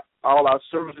figure out why all our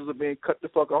services are being cut the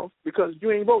fuck off because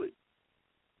you ain't voted.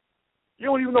 You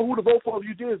don't even know who to vote for if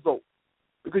you did vote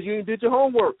because you ain't did your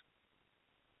homework.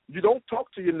 You don't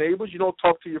talk to your neighbors. You don't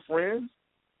talk to your friends.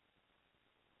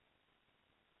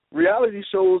 Reality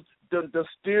shows done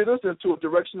steered us into a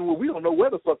direction where we don't know where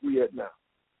the fuck we at now.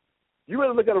 You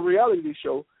rather look at a reality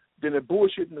show than a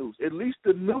bullshit news. At least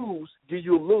the news give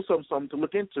you a little something to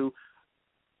look into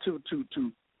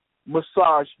to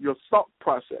massage your thought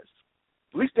process.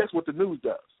 At least that's what the news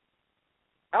does.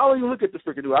 I don't even look at the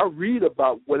freaking news. I read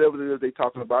about whatever it is they're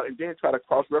talking about and then try to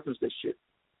cross-reference that shit.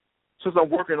 Since I'm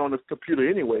working on the computer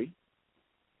anyway,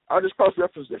 I'll just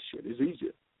cross-reference that shit. It's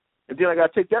easier. And then I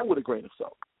got to take that with a grain of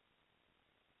salt.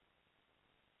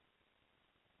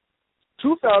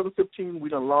 2015, we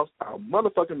done lost our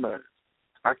motherfucking minds.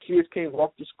 Our kids can't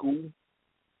walk to school.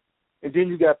 And then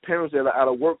you got parents that are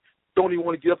out of work, don't even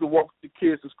want to get up and walk the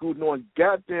kids to school, knowing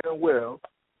goddamn well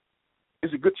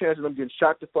there's a good chance of them getting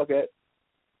shot the fuck at,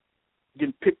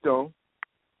 getting picked on.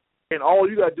 And all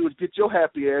you got to do is get your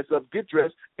happy ass up, get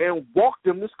dressed, and walk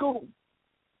them to school.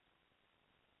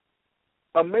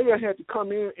 A mayor had to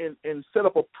come in and set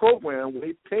up a program where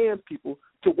they paying people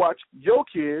to watch your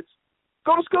kids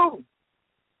go to school.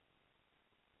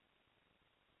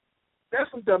 That's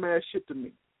some dumbass shit to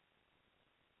me.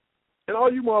 And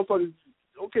all you motherfuckers,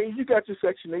 okay, you got your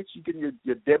Section 8, you getting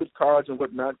your debit cards and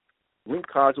whatnot, link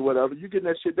cards or whatever, you getting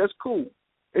that shit, that's cool.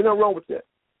 Ain't nothing wrong with that.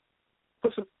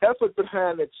 Put some effort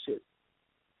behind that shit.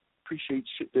 Appreciate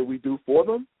shit that we do for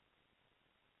them.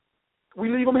 We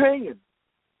leave them hanging.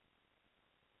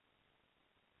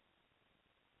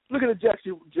 Look at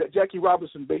the Jackie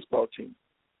Robinson baseball team.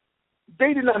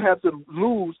 They did not have to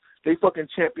lose their fucking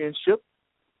championship.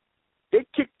 They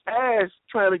kicked ass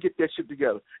trying to get that shit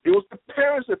together. It was the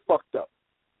parents that fucked up,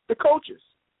 the coaches.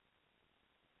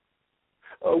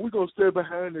 We're going to stay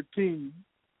behind the team.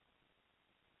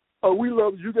 We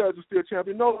love you guys are still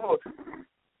champion. No.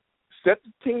 Set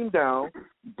the team down,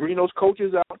 bring those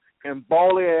coaches out, and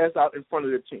ball their ass out in front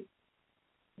of their team.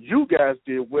 You guys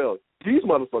did well. These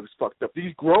motherfuckers fucked up.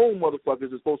 These grown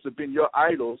motherfuckers are supposed to have been your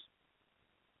idols.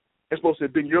 They're supposed to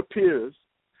have been your peers.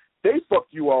 They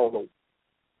fucked you all over.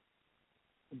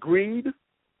 Greed,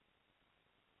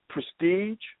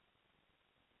 prestige,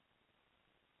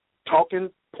 talking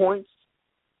points,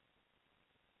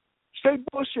 straight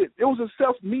bullshit. It was a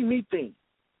self-me thing.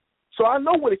 So I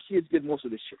know where the kids get most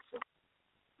of this shit from.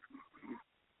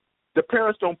 The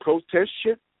parents don't protest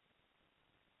shit.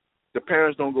 The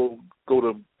parents don't go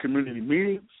to community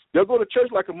meetings. They'll go to church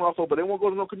like a motherfucker, but they won't go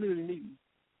to no community meeting.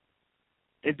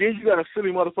 And then you got a silly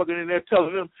motherfucker in there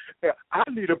telling them, hey, I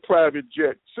need a private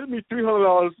jet. Send me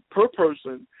 $300 per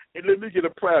person and let me get a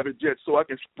private jet so I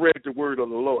can spread the word of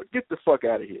the Lord. Get the fuck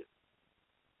out of here.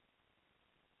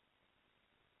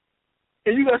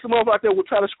 And you got some motherfucker out there will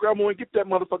try to scramble and get that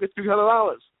motherfucker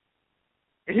 $300.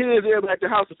 And here it is everybody at the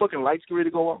house, the fucking lights get ready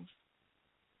to go off.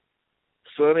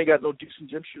 Son ain't got no decent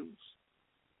gym shoes.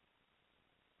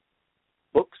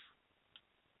 Books.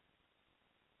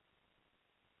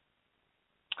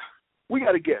 We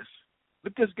got a guest.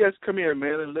 Let this guest come here,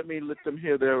 man, and let them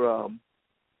hear their I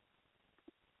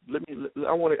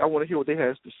want to hear what they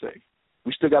has to say.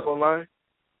 We still got online?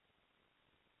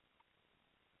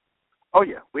 Oh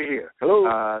yeah, we're here.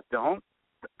 Hello.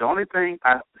 The only thing,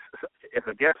 if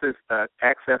a guest is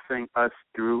accessing us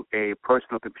through a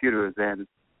personal computer, then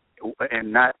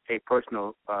and not a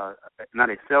personal, not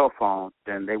a cell phone,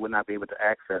 then they would not be able to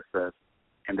access us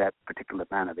in that particular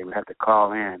manner. They would have to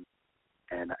call in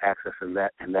and access in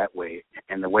that way.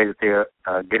 And the way that they're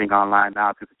getting online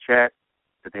now through the chat,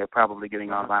 that they're probably getting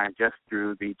online just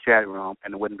through the chat room,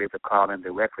 and they wouldn't be able to call in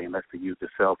directly unless they use their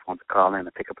cell phone to call in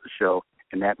and pick up the show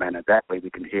in that manner. That way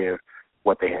we can hear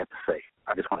what they have to say.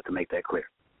 I just wanted to make that clear.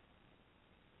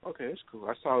 Okay, that's cool.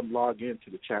 I saw him log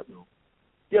into the chat room.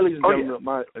 Yeah, ladies and gentlemen,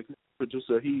 my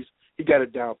producer, he got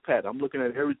it down pat. I'm looking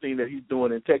at everything that he's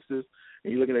doing in Texas,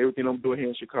 and he's looking at everything I'm doing here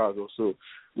in Chicago. So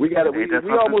we got it. We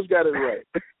almost got it right.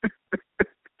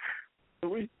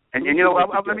 And you know,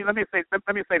 let me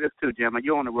say this too, Jim.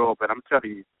 You're on the road, but I'm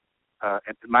telling you,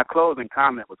 my closing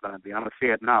comment was going to be, I'm going to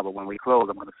say it now, but when we close,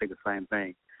 I'm going to say the same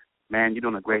thing. Man, you're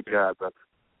doing a great job, brother.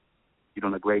 You're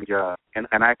doing a great job, and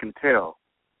I can tell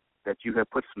that you have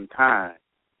put some time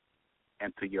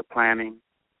into your planning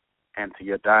and to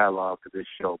your dialogue to this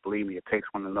show. Believe me, it takes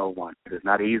one to know one. It is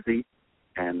not easy,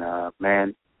 and,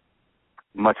 man,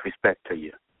 much respect to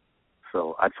you.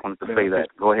 So I just wanted to say that.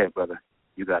 Go ahead, brother.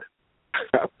 You got it.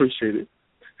 I appreciate it.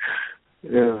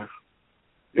 Yeah.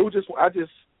 It was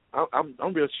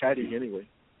I'm real chatty anyway.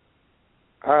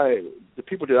 The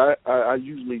people that I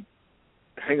usually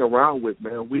hang around with,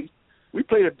 man, we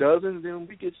play a dozen, and then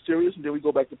we get serious, and then we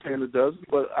go back to playing a dozen.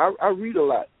 But I read a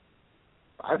lot.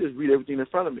 I just read everything in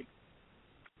front of me.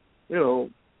 You know,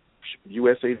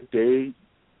 USA Today,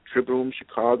 Tribune,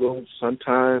 Chicago,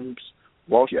 Sun-Times,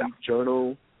 Wall Street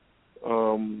Journal,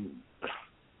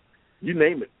 you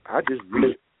name it. I just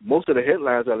read it. Most of the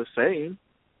headlines are the same.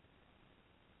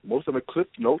 Most of them are clip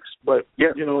notes, but,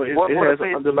 you know, it has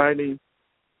an underlining.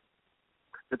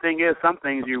 The thing is, some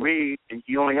things you read, and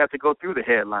you only have to go through the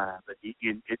headlines,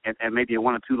 and maybe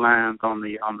one or two lines on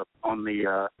the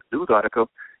news article,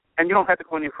 and you don't have to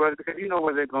go any further because you know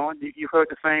where they're going. You've heard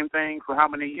the same thing for how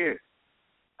many years?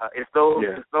 It's those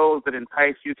that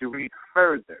entice you to read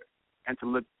further and to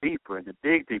look deeper and to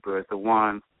dig deeper is the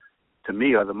ones, to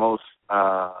me, are the most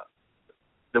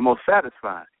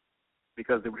satisfying,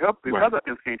 because the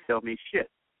Republicans can't tell me shit,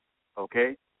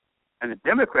 okay, and the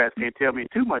Democrats can't tell me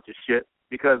too much of shit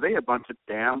because they a bunch of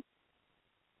damn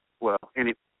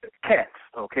cats,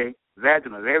 okay,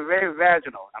 vaginal, they're very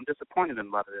vaginal. I'm disappointed in a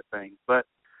lot of their things, but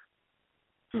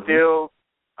still,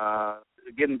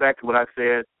 getting back to what I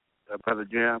said, Brother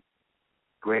Jim,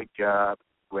 great job,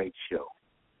 great show.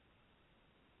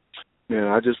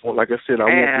 Yeah, I just want, like I said, I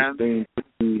want this thing to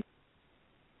be.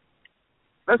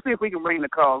 Let's see if we can bring the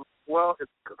call. Well,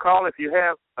 if you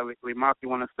have a remark you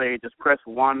want to say, just press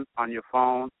 1 on your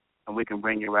phone, and we can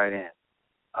bring you right in.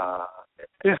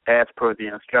 As per the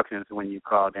instructions when you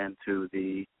called into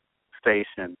the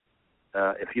station.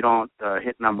 If you don't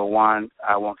hit number 1,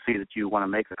 I won't see that you want to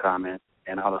make a comment,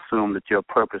 and I'll assume that your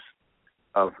purpose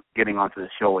of getting onto the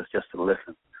show is just to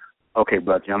listen. Okay,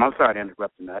 Brother Jim, I'm sorry to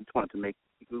interrupt you. I just wanted to make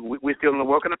we're still in a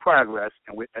work in progress,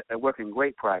 and we're a work in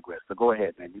great progress. So go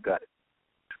ahead, man. You got it.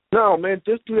 No, man,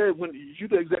 just do that when you're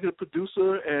the executive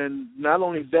producer, and not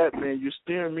only that, man, you're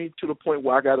steering me to the point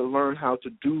where I got to learn how to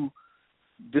do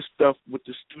this stuff with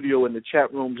the studio and the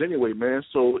chat rooms anyway, man.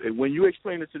 So when you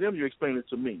explain it to them, you explain it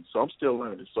to me. So I'm still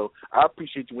learning. So I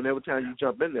appreciate you whenever time you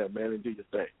jump in there, man, and do your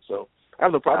thing. So I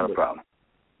have no problem with it.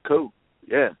 Cool.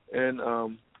 Yeah. And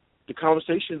the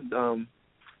conversation,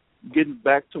 getting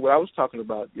back to what I was talking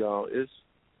about, y'all, is,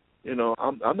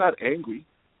 I'm not angry.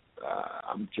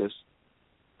 I'm just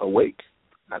awake,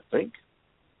 I think.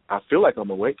 I feel like I'm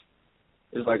awake.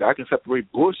 It's like I can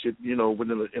separate bullshit,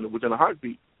 within a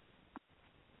heartbeat.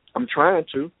 I'm trying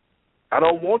to. I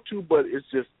don't want to, but it's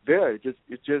just there. It's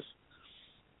just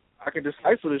I can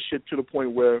decipher this shit to the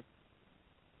point where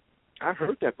I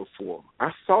heard that before.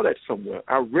 I saw that somewhere.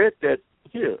 I read that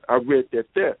here. I read that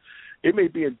there. It may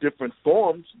be in different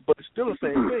forms, but it's still the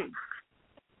same thing.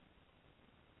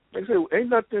 Like I said, ain't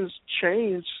nothing's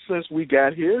changed since we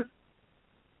got here.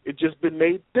 It's just been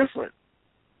made different.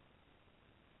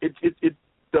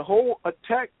 The whole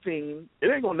attack thing, it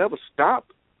ain't gonna never stop.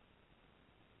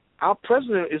 Our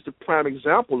president is the prime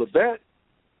example of that.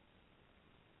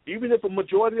 Even if a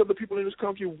majority of the people in this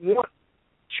country want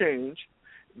change,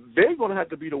 they're going to have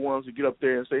to be the ones to get up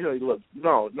there and say, hey, look,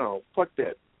 no, fuck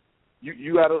that.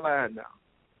 You out of line now.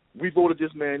 We voted this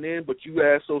man in, but you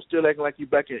assholes still acting like you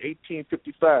back in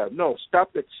 1855. No,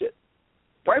 stop that shit.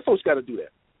 White folks got to do that.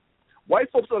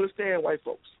 White folks understand white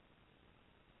folks.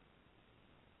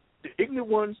 The ignorant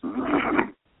ones,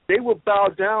 they will bow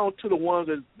down to the ones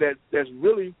that's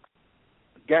really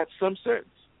got some sense.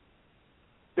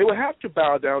 They will have to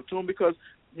bow down to them because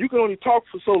you can only talk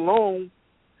for so long,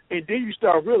 and then you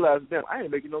start realizing, damn, I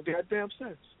ain't making no goddamn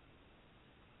sense.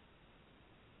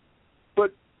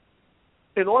 But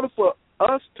in order for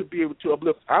us to be able to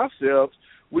uplift ourselves,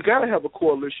 we got to have a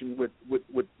coalition with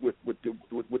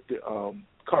the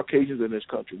Caucasians in this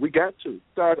country. We got to.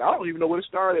 I don't even know where to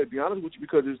start at, to be honest with you,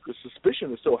 because the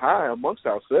suspicion is so high amongst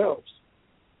ourselves,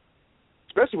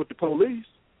 especially with the police.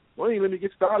 Don't even let me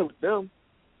get started with them.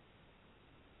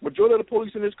 Majority of the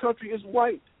police in this country is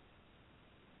white,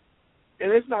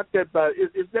 and it's not that by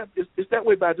it's that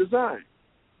way by design.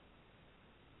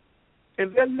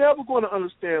 And they're never going to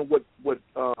understand what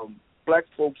black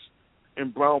folks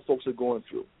and brown folks are going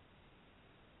through.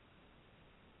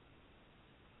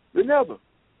 They never.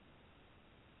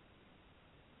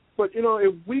 But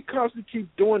if we constantly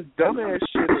keep doing dumbass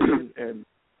shit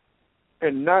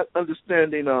and not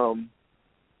understanding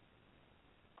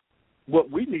what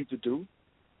we need to do,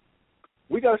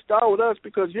 we got to start with us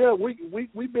because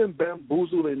we've been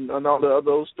bamboozled and all the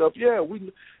other stuff.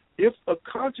 If a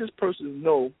conscious person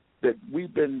know that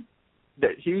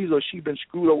he's or she been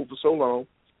screwed over for so long,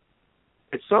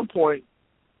 at some point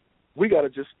we got to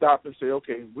just stop and say,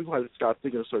 okay, we're going to have to start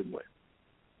thinking a certain way.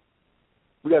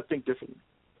 We got to think differently.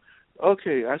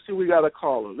 Okay, I see we got a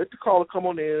caller. Let the caller come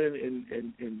on in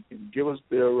and give us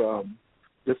their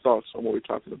thoughts on what we're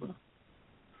talking about.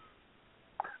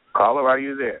 Caller, are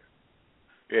you there?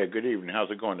 Yeah, good evening. How's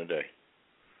it going today?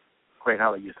 Great.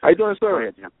 How are you, sir? How you doing, sir? Go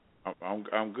ahead, Jim.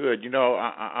 I'm good.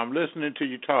 I'm listening to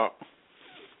you talk,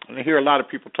 and I hear a lot of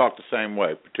people talk the same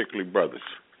way, particularly brothers.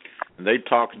 And they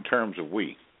talk in terms of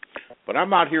we. But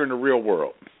I'm out here in the real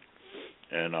world,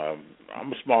 and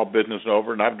I'm a small business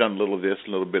owner, and I've done a little of this,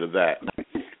 a little bit of that,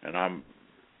 and I'm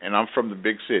from the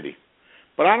big city.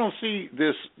 But I don't see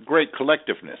this great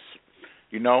collectiveness.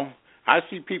 I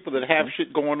see people that have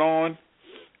shit going on.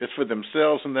 It's for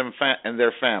themselves and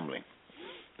their family.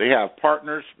 They have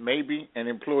partners, maybe, and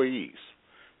employees.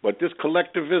 But this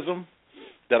collectivism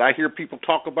that I hear people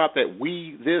talk about, that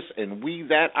we this and we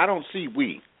that, I don't see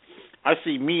we. I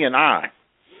see me and I.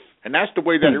 And that's the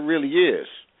way that it really is.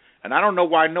 And I don't know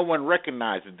why no one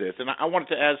recognizes this. And I wanted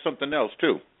to add something else,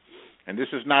 too. And this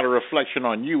is not a reflection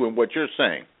on you and what you're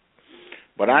saying.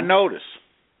 But I notice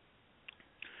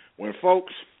when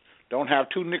folks don't have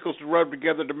two nickels to rub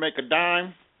together to make a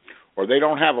dime, or they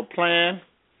don't have a plan,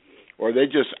 or they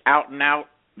just out and out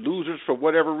losers for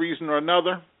whatever reason or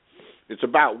another, it's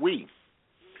about we.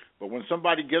 But when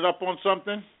somebody get up on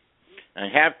something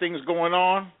and have things going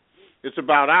on, it's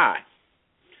about I.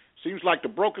 Seems like the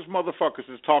brokest motherfuckers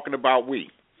is talking about we,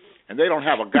 and they don't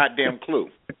have a goddamn clue.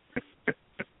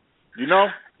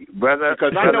 Brother,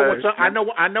 because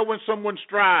I know when someone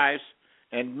strives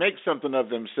and makes something of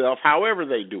themselves, however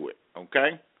they do it,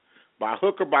 okay, by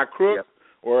hook or by crook,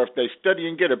 or if they study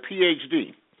and get a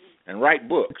PhD and write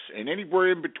books, and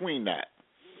anywhere in between that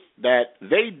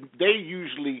they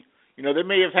usually, they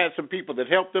may have had some people that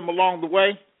helped them along the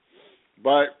way,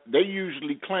 but they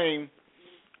usually claim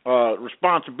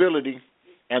responsibility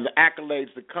and the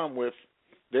accolades that come with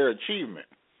their achievement.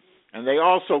 And they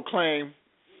also claim,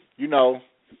 you know,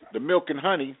 the milk and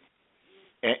honey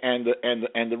and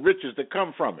the riches that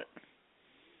come from it.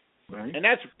 Right. And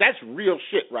that's real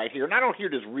shit right here. And I don't hear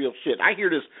this real shit. I hear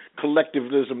this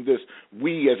collectivism, this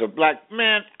we as a black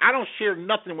man. I don't share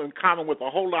nothing in common with a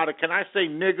whole lot of, can I say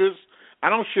niggers? I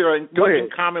don't share much in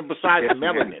common besides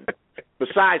melanin.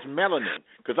 Besides melanin,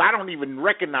 because I don't even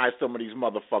recognize some of these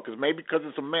motherfuckers. Maybe because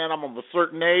it's a man, I'm of a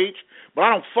certain age, but I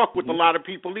don't fuck with a lot of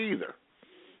people either.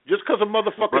 Just because a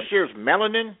motherfucker shares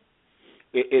melanin,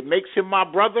 it makes him my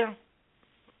brother,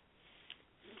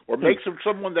 or makes him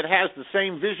someone that has the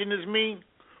same vision as me,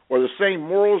 or the same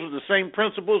morals, or the same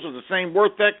principles, or the same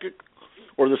work ethic,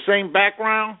 or the same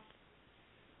background.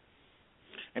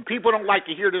 And people don't like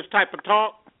to hear this type of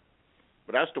talk,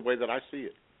 but that's the way that I see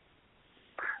it.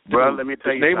 Bro, let me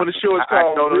tell you. The name of the show is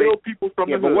called Real People from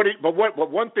the Hood. But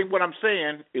one thing, what I'm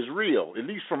saying is real, at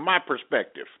least from my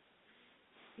perspective.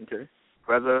 Okay,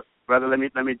 brother, let me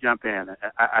jump in.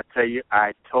 I tell you,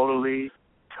 I totally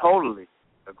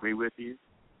agree with you.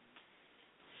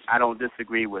 I don't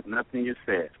disagree with nothing you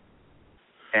said,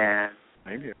 and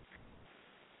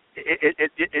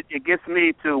it gets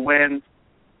me to when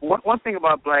one thing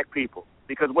about black people,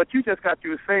 because what you just got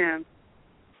through saying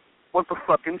was the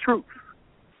fucking truth.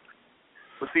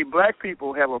 But see, black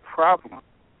people have a problem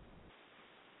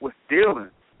with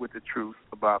dealing with the truth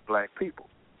about black people.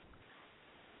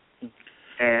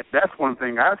 And that's one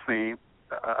thing I've seen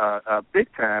big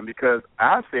time, because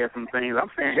I've said some things. I'm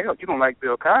saying, hell, you don't like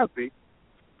Bill Cosby.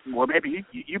 Well, maybe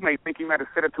you may think he might have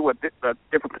said it to a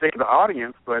different particular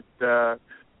audience, but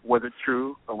was it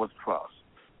true or was it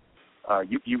false?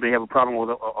 You may have a problem with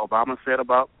what Obama said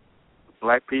about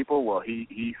black people. Well,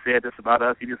 he said this about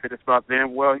us. He just said this about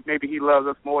them. Well, maybe he loves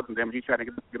us more than them. He's trying to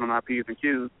get on our P's and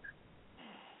Q's.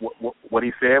 What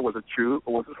he said, was it true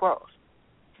or was it false?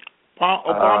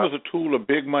 Obama's a tool of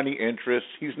big money interests.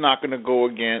 He's not going to go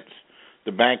against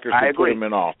the bankers who put him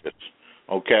in office.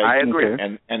 Okay, I agree.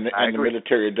 And the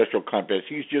military-industrial complex.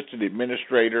 He's just an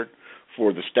administrator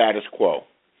for the status quo.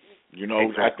 You know,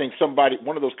 exactly. I think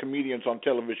one of those comedians on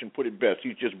television put it best.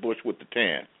 He's just Bush with the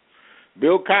tan.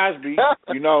 Bill Cosby,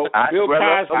 you know, Bill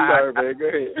Cosby. I'm sorry, man. Go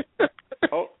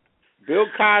ahead. Bill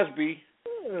Cosby,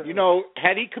 you know,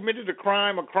 had he committed a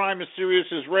crime as serious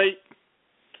as rape,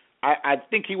 I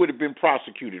think he would have been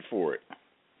prosecuted for it.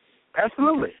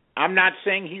 Absolutely. I'm not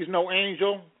saying he's no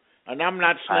angel, and I'm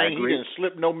not saying he didn't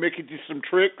slip no Mickey to some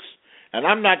tricks, and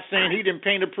I'm not saying he didn't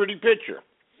paint a pretty picture.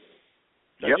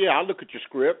 Yep. Yeah, I'll look at your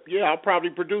script. Yeah, I'll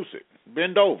probably produce it.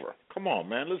 Bend over. Come on,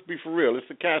 man. Let's be for real. It's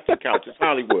the casting couch. It's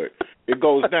Hollywood. It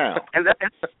goes down. And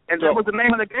that was the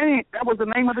name of the game. That was the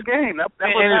name of the game. It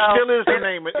still is the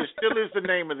name. It still is the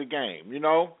name of the game. You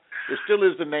know, it still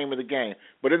is the name of the game.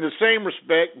 But in the same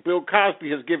respect, Bill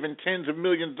Cosby has given tens of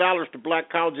millions of dollars to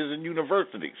black colleges and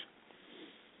universities.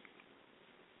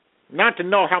 Not to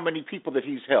know how many people that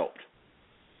he's helped.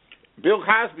 Bill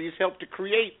Cosby has helped to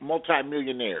create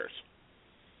multimillionaires.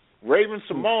 Raven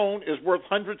Simone is worth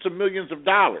hundreds of millions of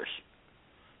dollars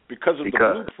because of the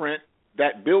blueprint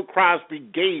that Bill Cosby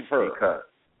gave her.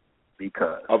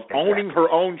 Because of owning her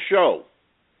own show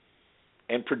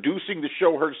and producing the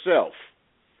show herself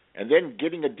and then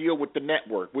getting a deal with the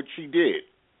network, which she did.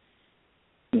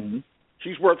 Mm-hmm.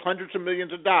 She's worth hundreds of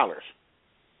millions of dollars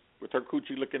with her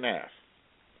coochie-looking ass.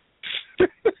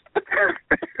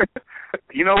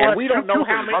 You know what? And we don't know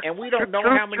how many. And we don't know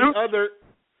how many other.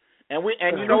 And we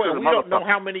don't know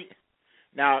how many.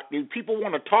 Now, if people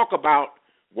want to talk about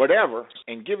whatever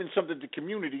and giving something to the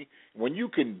community, when you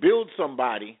can build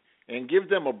somebody and give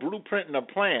them a blueprint and a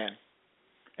plan,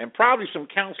 and probably some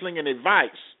counseling and advice,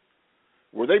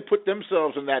 where they put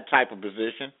themselves in that type of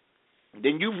position,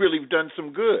 then you've really done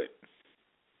some good.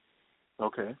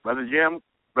 Okay, Brother Jim,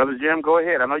 go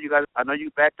ahead. I know you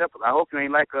backed up. I hope you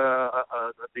ain't like the.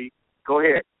 Go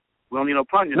ahead. We don't need no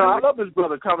plunging. No, I love this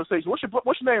brother conversation. What's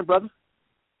your name, brother?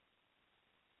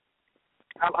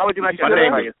 How would you like to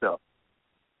identify yourself?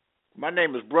 My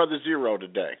name is Brother Zero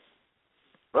today.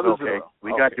 Brother Zero.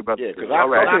 We got you, Brother. Yeah, because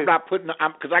I'm not putting.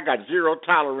 Because I got zero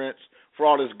tolerance for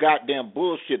all this goddamn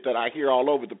bullshit that I hear all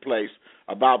over the place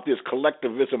about this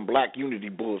collectivism, black unity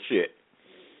bullshit.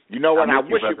 You know what? I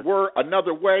wish it were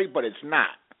another way, but it's not.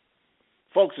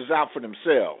 Folks is out for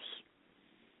themselves.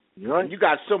 Right. And you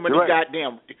got so many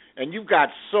goddamn, and you got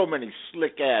so many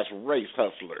slick ass race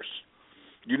hustlers,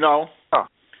 you know,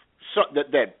 so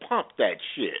that pump that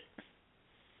shit.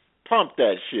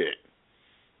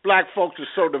 Black folks are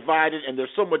so divided, and there's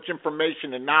so much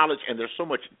information and knowledge, and there's so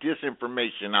much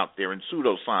disinformation out there and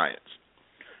pseudoscience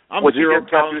I'm zero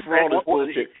tolerance for all this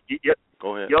bullshit.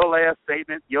 Go ahead. Your last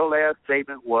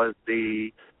statement was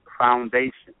the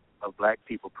foundation of black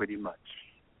people, pretty much.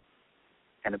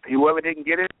 And if whoever didn't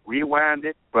get it, rewind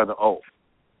it, Brother O.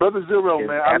 Brother Zero,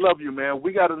 man, I love you, man.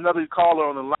 We got another caller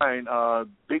on the line,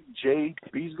 Big J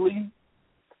Beasley.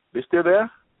 They still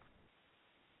there?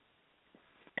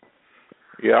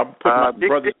 Yeah, I'm putting my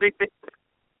brother.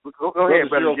 Go ahead,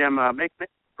 Brother Jim.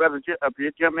 Brother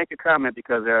Jim, make a comment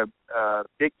because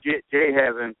Big J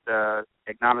hasn't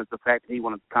acknowledged the fact that he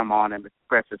wanted to come on and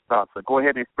express his thoughts. So go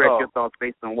ahead and express your thoughts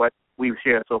based on what we've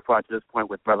shared so far to this point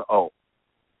with Brother O.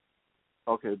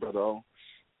 Okay, Brother O.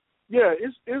 Yeah,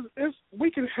 it's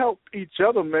we can help each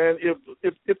other, man.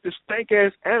 If the stank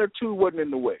ass attitude wasn't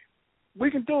in the way,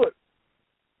 we can do it.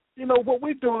 You know what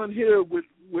we're doing here with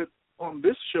on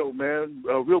this show, man.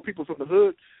 Real people from the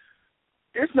hood.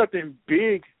 It's nothing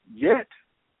big yet,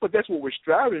 but that's what we're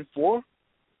striving for.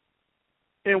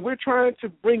 And we're trying to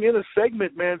bring in a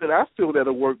segment, man, that I feel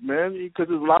that'll work, man, because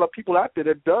there's a lot of people out there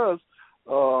that does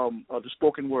the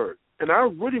spoken word. And I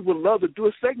really would love to do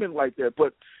a segment like that,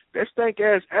 but that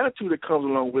stank-ass attitude that comes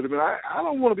along with it, man, I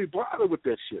don't want to be bothered with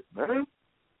that shit, man.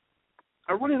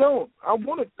 I really don't. I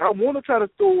want to try to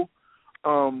throw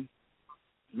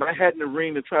my hat in the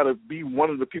ring to try to be one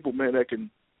of the people, man, that can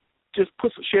just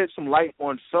shed some light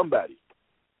on somebody.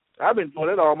 I've been doing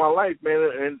that all my life,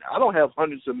 man, and I don't have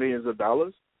hundreds of millions of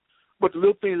dollars. But the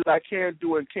little things that I can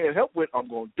do and can help with, I'm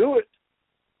going to do it.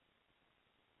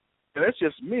 And that's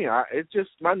just me. It's just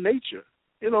my nature.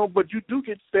 You know, but you do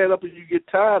get fed up and you get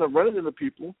tired of running into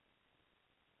people.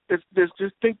 It's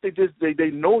just think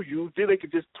they know you, then they can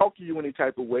just talk to you any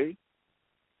type of way.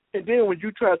 And then when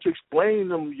you try to explain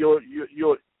them your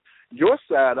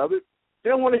side of it, they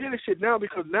don't want to hear this shit now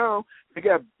because now they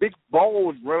got big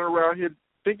balls running around here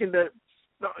thinking that,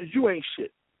 no, you ain't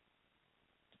shit.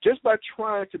 Just by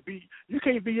trying to be, you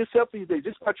can't be yourself these days.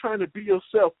 Just by trying to be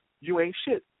yourself, you ain't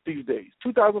shit these days.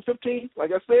 2015,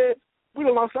 like I said, we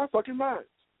done lost our fucking minds.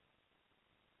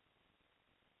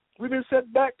 We've been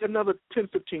set back another 10,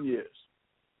 15 years.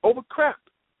 Over crap.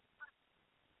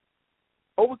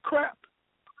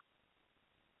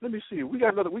 Let me see. We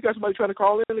got somebody trying to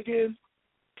call in again?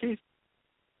 Keith?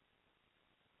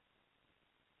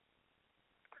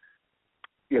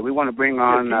 Yeah, we want to bring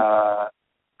on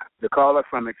the caller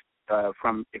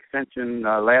from extension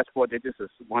last four digits is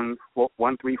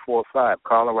 1345.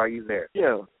 Caller, are you there?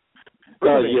 Yeah.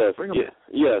 Yes. I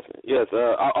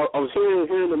was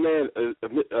hearing the man,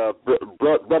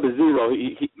 Brother Zero.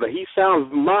 He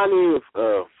sounds mighty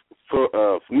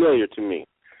familiar to me.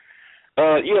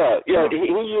 He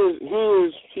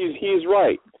is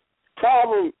right.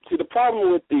 The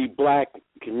problem with the black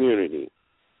community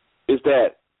is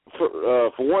that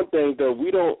for one thing, though,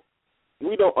 we don't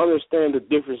understand the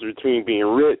difference between being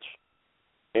rich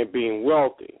and being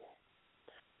wealthy.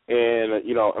 And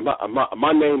you know,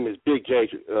 my name is Big J.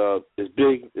 Is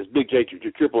Big J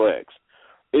Triple X.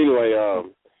 Anyway,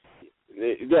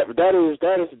 that is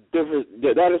different.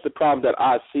 That is the problem that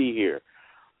I see here.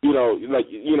 You know,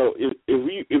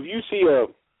 if you see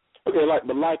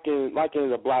like in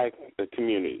the black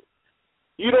community,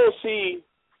 you don't see.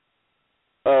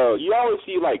 You always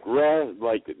see like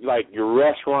your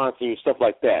restaurants and stuff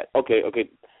like that. Okay.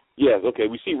 Yes, okay.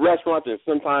 We see restaurants and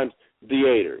sometimes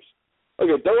theaters.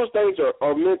 Okay, those things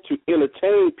are meant to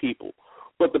entertain people.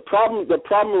 But the problem what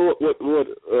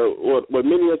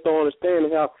many of us don't understand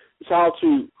is how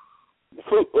to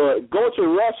go to a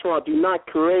restaurant do not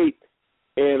create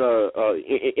an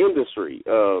industry.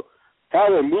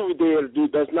 Having a movie theater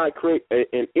does not create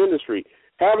an industry.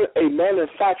 Having a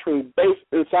manufacturing base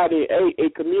inside a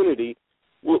community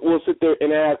will sit there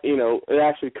and and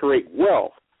actually create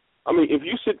wealth. I mean, if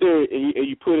you sit there and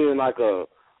you put in like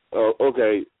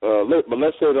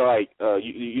let's say that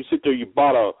you sit there, you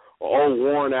bought a old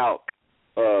worn out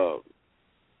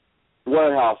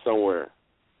warehouse somewhere,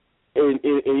 and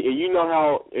you know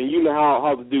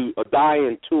how to do a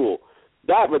die-in tool.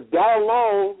 That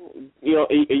alone,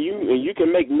 and you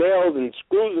can make nails and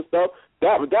screws and stuff.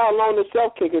 That alone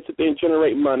itself can sit there and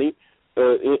generate money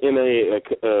in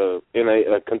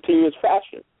a continuous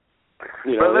fashion.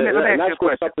 You know, let me ask you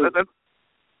a question.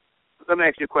 Let me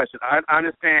ask you a question. I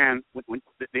understand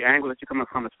the angle that you're coming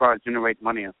from as far as generate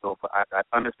money and so forth. I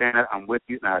understand that. I'm with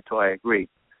you, and I totally agree.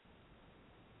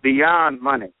 Beyond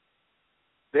money,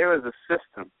 there is a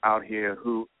system out here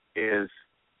who is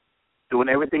doing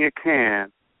everything it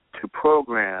can to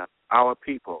program our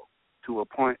people to a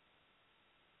point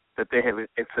that they have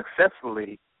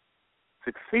successfully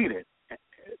succeeded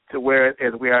to where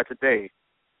as we are today.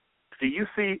 Do you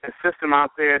see a system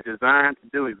out there designed to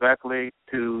do exactly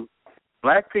to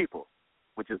black people,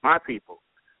 which is my people,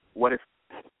 what is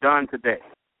done today?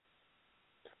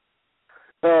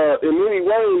 In many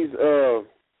ways,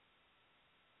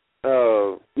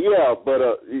 yeah, but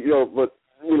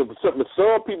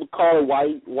some people call it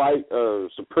white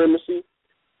supremacy.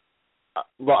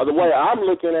 But the way I'm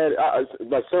looking at it,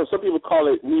 like some people call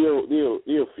it neo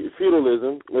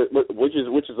feudalism, which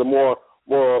is a more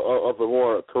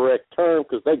correct term,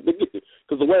 because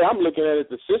the way I'm looking at it,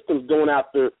 the system's going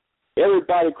after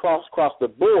everybody across the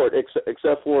board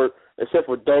except for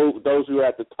those who are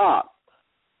at the top.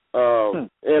 And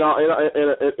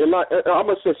I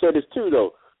must say this too,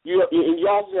 though. You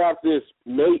also have this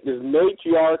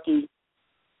matriarchy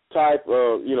type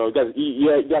of, you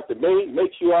got the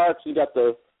matriarchs, you got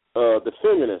the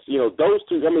feminists. Those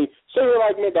two. I mean, say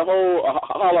like the whole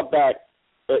hollaback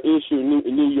issue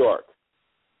in New York.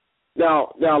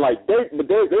 Now, like they're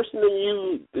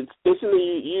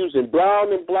using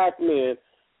brown and black men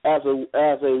as a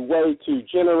way to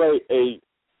generate a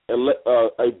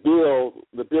bill,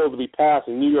 the bill to be passed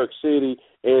in New York City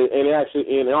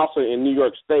and also in New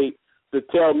York State, to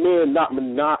tell men not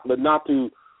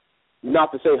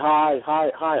to say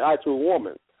hi to a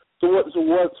woman. So what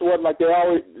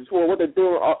they're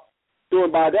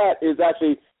doing by that is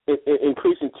actually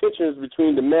increasing tensions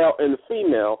between the male and the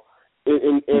female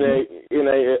in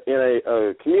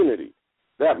a community.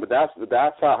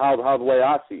 That's how the way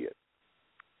I see it.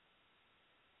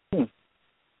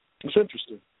 It's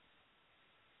interesting.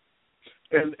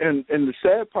 And the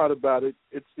sad part about it,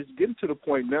 it's getting to the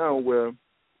point now where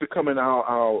becoming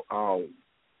our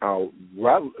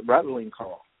rattling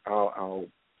call, our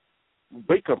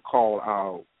wake up call,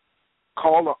 our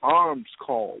call to arms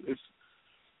call.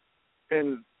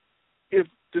 And if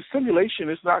the simulation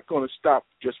is not going to stop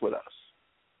just with us,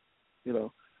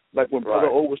 like when Brother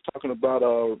O was talking about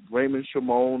Raymond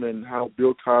Shimon and how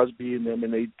Bill Cosby and them,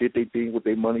 and they did their thing with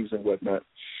their monies and whatnot.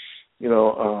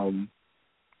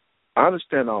 I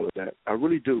understand all of that. I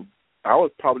really do. I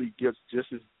would probably get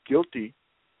just as guilty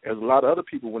as a lot of other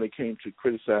people when they came to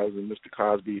criticizing Mr.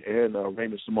 Cosby and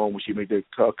Raymond Simone when she made that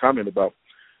comment about,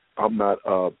 I'm not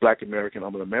black American,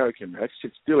 I'm an American. That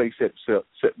shit still ain't set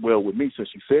well with me since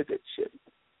she said that shit.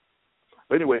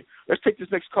 But anyway, let's take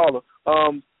this next caller.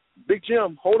 Big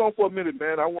Jim, hold on for a minute,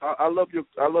 man. I love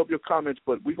your comments,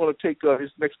 but we're going to take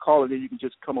his next caller, and then you can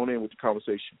just come on in with the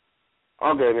conversation.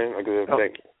 Okay, man. Okay,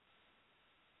 thank you.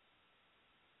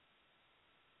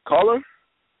 Caller,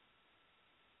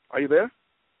 are you there?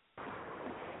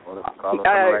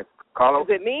 Caller, is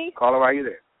it me? Caller, are you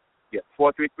there? Yeah,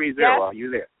 4330. Yes. Are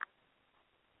you there?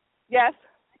 Yes.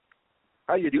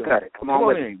 How you doing? You got it. Come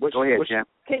on in. Go ahead, Jim.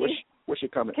 What's your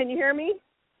comment? Can you hear me?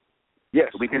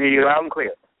 Yes. We can hear you loud and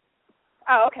clear.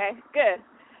 Oh, okay. Good.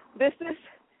 This is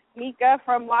Mika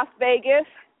from Las Vegas,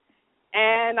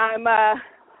 and I'm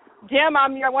Jim.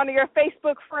 I'm one of your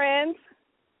Facebook friends.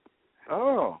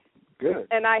 Oh, good.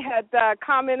 And I had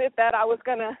commented that I was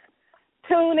going to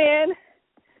tune in,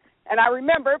 and I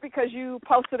remember because you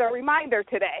posted a reminder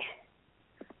today.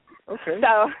 Okay.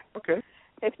 So, okay.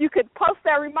 If you could post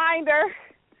that reminder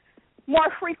more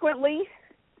frequently,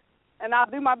 and I'll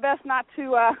do my best not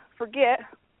to forget,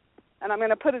 and I'm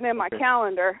going to put it in my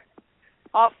calendar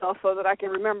also so that I can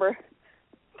remember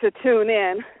to tune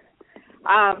in.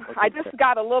 I just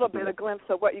got a little bit of glimpse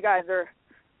of what you guys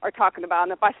are talking about,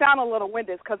 and if I sound a little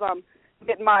winded, it's because I'm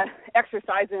getting my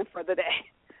exercise in for the day.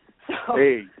 So,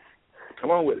 hey,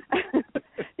 come on with it.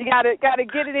 You got to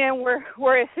get it in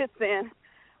where it fits in.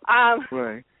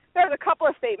 Right. There's a couple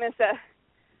of statements that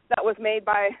was made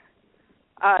by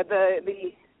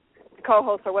the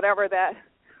co-host or whatever that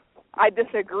I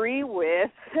disagree with.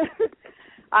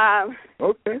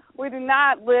 Okay. We do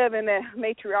not live in a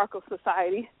matriarchal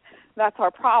society. That's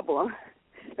our problem,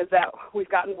 is that we've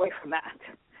gotten away from that.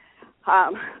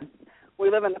 We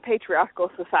live in a patriarchal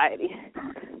society,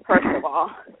 first of all.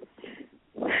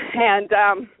 And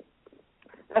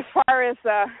as far as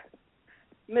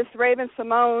Miss Raven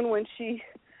Simone, when she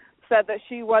said that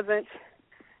she wasn't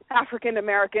African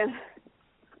American,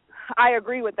 I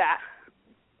agree with that.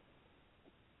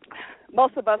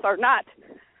 Most of us are not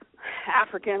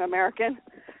African American.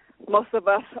 Most of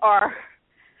us are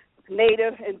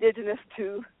native, indigenous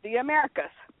to the Americas.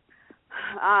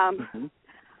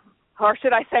 Or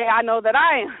should I say, I know that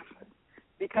I am,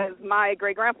 because my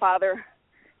great-grandfather,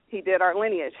 he did our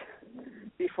lineage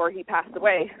before he passed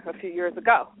away a few years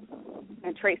ago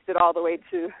and traced it all the way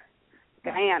to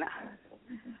Guyana.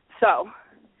 So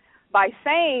by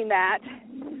saying that,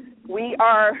 we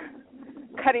are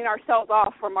cutting ourselves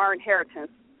off from our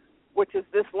inheritance, which is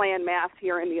this land mass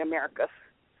here in the Americas.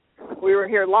 We were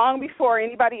here long before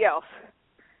anybody else,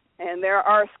 And there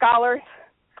are scholars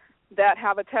that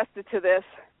have attested to this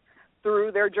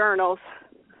through their journals,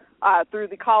 through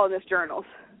the colonist journals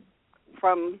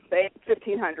from the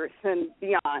 1500s and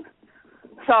beyond.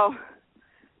 So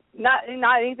not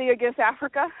anything against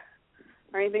Africa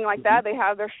or anything like that. They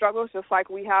have their struggles just like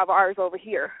we have ours over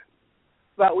here.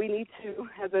 But we need to,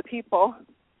 as a people,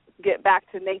 get back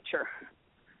to nature.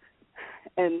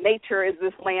 And nature is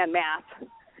this land mass,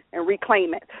 and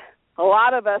reclaim it. A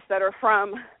lot of us that are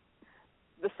from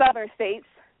the southern states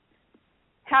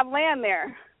have land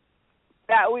there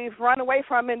that we've run away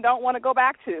from and don't want to go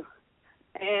back to.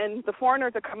 And the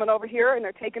foreigners are coming over here and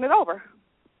they're taking it over.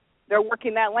 They're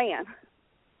working that land.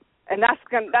 And that's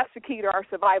the key to our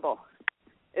survival,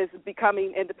 is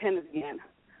becoming independent again.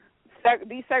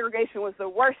 Desegregation was the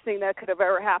worst thing that could have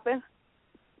ever happened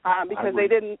because they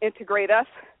didn't integrate us.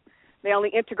 They only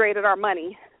integrated our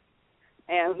money.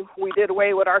 And we did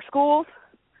away with our schools,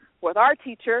 with our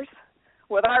teachers,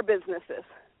 with our businesses.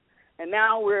 And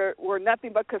now we're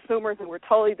nothing but consumers, and we're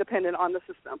totally dependent on the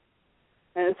system.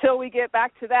 And until we get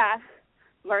back to that,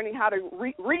 learning how to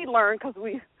relearn, because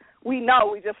we know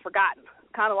we just forgotten.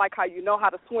 Kind of like how you know how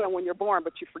to swim when you're born,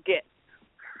 but you forget.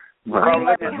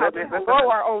 Relearning how to grow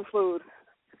our own food.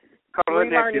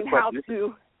 Relearning how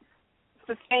to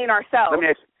sustain ourselves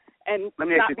and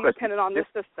not be dependent on this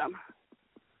system.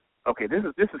 Okay, this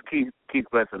is Keith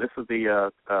Bledsoe. This is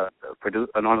the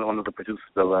one of the producers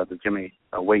of the Jimmy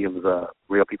Williams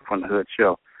Real People from the Hood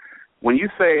show. When you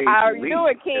say how are you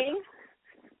doing, King?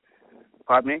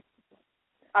 Pardon me?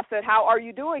 I said, how are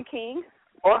you doing, King?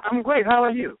 Oh, I'm great. How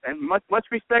are you? And much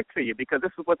respect to you, because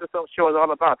this is what this show is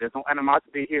all about. There's no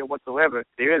animosity here whatsoever. If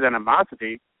there is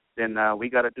animosity, then we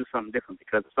got to do something different,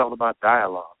 because it's all about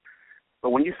dialogue. But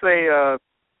when you say,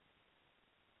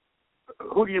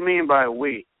 who do you mean by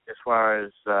we, as far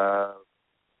as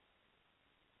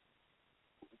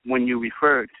when you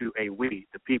refer to a we,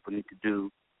 the people need to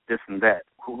do this and that?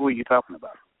 Who are you talking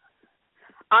about?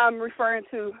 I'm referring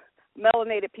to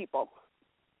melanated people.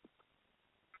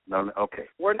 No, okay.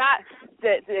 We're not,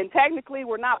 and technically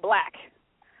we're not black.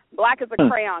 Black is a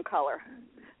crayon color.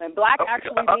 And black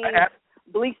actually means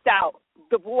bleached out,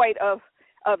 devoid of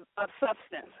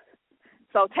substance.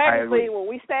 So technically when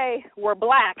we say we're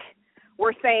black,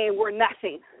 we're saying we're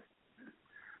nothing.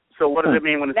 So what does it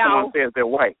mean when someone says they're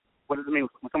white? What does it mean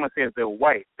when someone says they're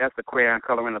white? That's the crayon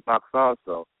color in the box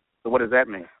also. So what does that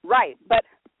mean? Right,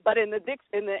 but in the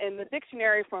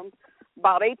dictionary from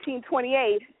about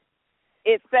 1828,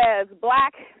 it says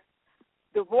black,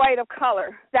 devoid of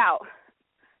color, stout,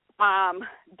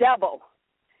 devil.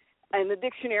 In the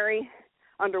dictionary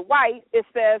under white, it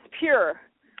says pure,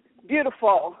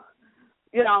 beautiful,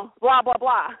 blah, blah,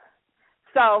 blah.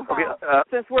 So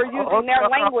since we're using their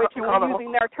language and we're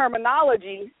using their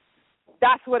terminology,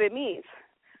 that's what it means.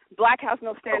 Black has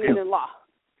no standing in law.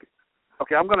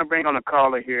 Okay, I'm going to bring on a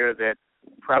caller here that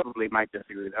probably might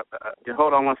disagree. Just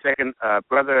hold on one second.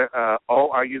 Brother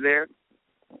O, are you there?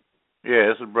 Yeah,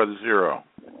 this is Brother Zero.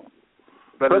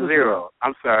 Brother Zero,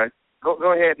 I'm sorry.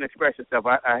 Go ahead and express yourself.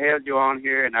 I had you on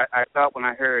here, and I thought when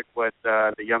I heard what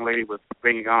the young lady was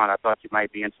bringing on, I thought you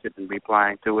might be interested in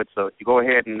replying to it. So you go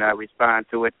ahead and respond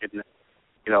to it, and,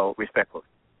 respectfully.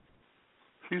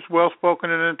 She's well-spoken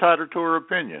and entitled to her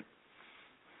opinion.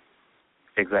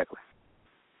 Exactly.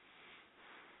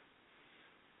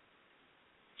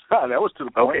 Oh, that was to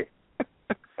the point. Okay.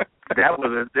 that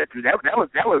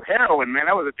was heroin, man.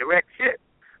 That was a direct hit.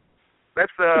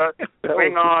 Let's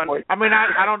bring on. I mean,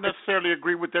 I don't necessarily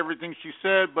agree with everything she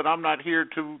said, but I'm not here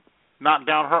to knock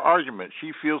down her argument.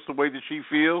 She feels the way that she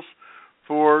feels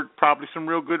for probably some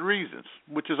real good reasons,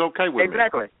 which is okay with me.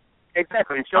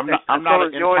 Exactly. I'm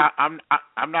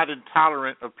not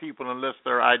intolerant of people unless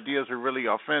their ideas are really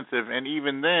offensive, and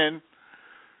even then,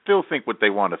 still think what they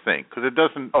want to think, because it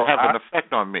doesn't have an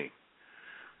effect on me.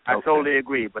 I totally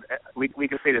agree, but we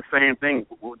can say the same thing.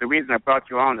 The reason I brought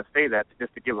you on to say that is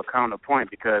just to give a counterpoint,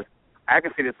 because I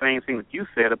can say the same thing that you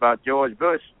said about George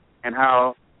Bush and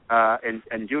how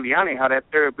and Giuliani, how that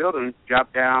third building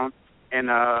dropped down in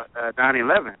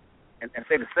 9/11, and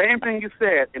say the same thing you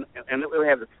said, and it will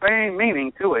have the same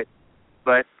meaning to it.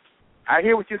 But I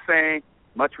hear what you're saying.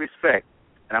 Much respect,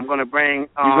 and I'm going to bring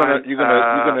on.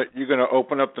 You're gonna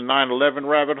open up the 9/11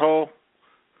 rabbit hole.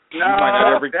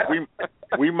 No,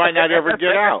 we might not ever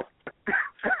get out.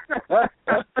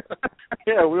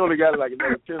 Yeah, we only got like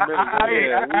another 10 minutes.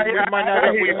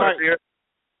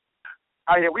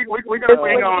 We're going to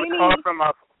bring on a call from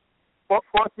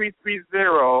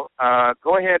 4330.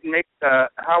 Go ahead and make.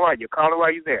 How are you, caller?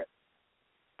 Are you there?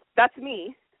 That's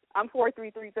me. I'm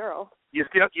 4330. You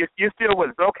still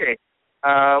with us? Okay.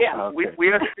 Yeah. We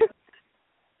are.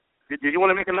 Did you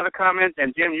want to make another comment?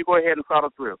 And Jim, you go ahead and follow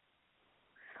through.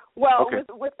 Well, okay.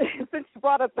 Since you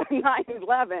brought up the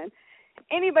 9/11,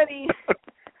 anybody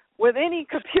with any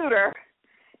computer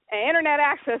and internet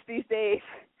access these days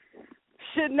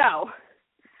should know,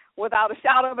 without a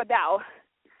shadow of a doubt,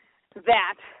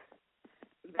 that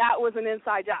was an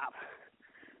inside job.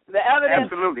 The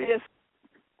evidence Absolutely. is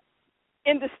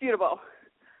indisputable.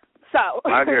 So,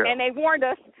 and they warned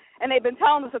us, and they've been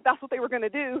telling us that that's what they were going to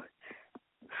do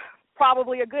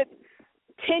probably a good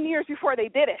 10 years before they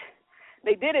did it.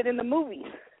 They did it in the movies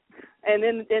and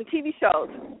in TV shows.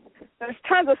 There's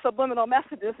tons of subliminal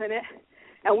messages in it,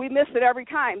 and we miss it every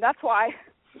time. That's why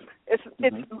it's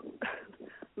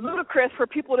ludicrous for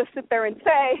people to sit there and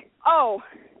say, oh,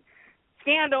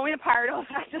 Scandal, Empire,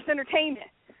 that's just entertainment.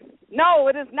 No,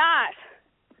 it is not.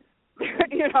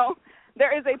 You know,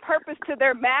 there is a purpose to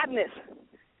their madness.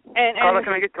 And Caller,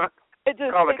 can I get it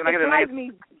just Caller, can I get a drives name?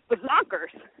 me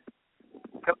bonkers.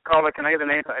 Caller, can I get a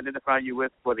name to identify you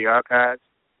with for the archives?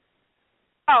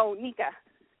 Oh, Nika.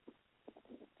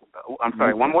 I'm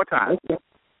sorry, one more time.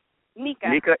 Nika.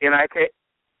 Nika, N-I-K?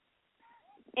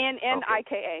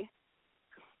 N-I-K-A.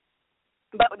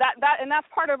 But that's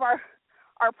part of our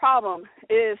problem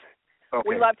is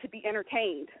we love to be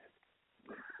entertained.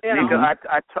 You know? Nika,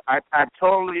 I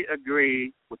totally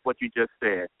agree with what you just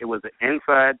said. It was an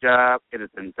inside job. It has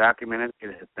been documented.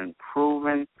 It has been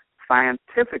proven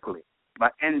scientifically by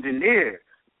engineers.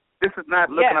 This is not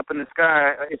looking up in the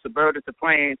sky. It's a bird. It's a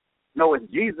plane. No, it's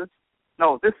Jesus.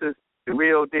 No, this is the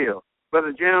real deal.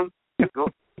 Brother Jim,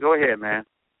 go ahead, man.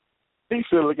 He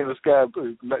should look in the sky.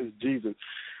 It's Jesus.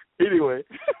 Anyway,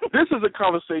 this is a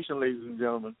conversation, ladies and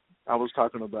gentlemen, I was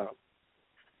talking about.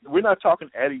 We're not talking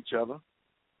at each other.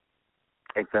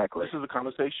 Exactly. This is a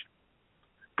conversation.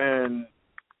 And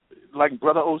like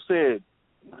Brother O said,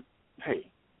 hey,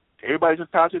 everybody's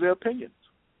entitled to their opinions.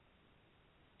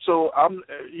 So I'm,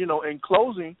 in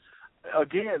closing,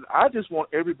 again, I just want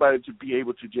everybody to be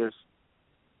able to just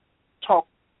talk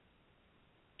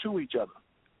to each other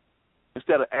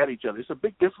instead of at each other. It's a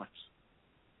big difference.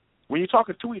 When you're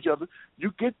talking to each other,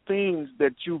 you get things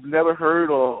that you've never heard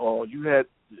or you had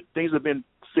things have been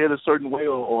said a certain way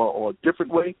or a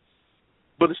different way,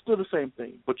 but it's still the same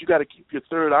thing. But you got to keep your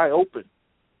third eye open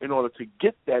in order to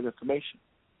get that information.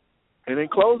 And in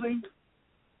closing,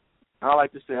 I'd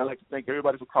like to thank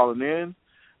everybody for calling in.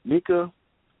 Nika,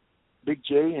 Big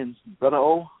J, and Brother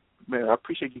O, man, I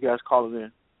appreciate you guys calling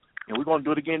in. And we're going to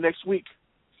do it again next week.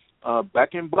 Back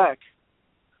in Black.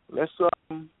 Let's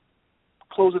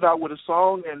close it out with a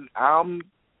song, and I'm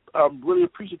really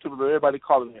appreciative of everybody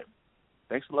calling in.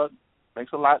 Thanks a lot.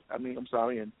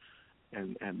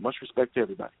 And much respect to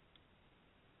everybody.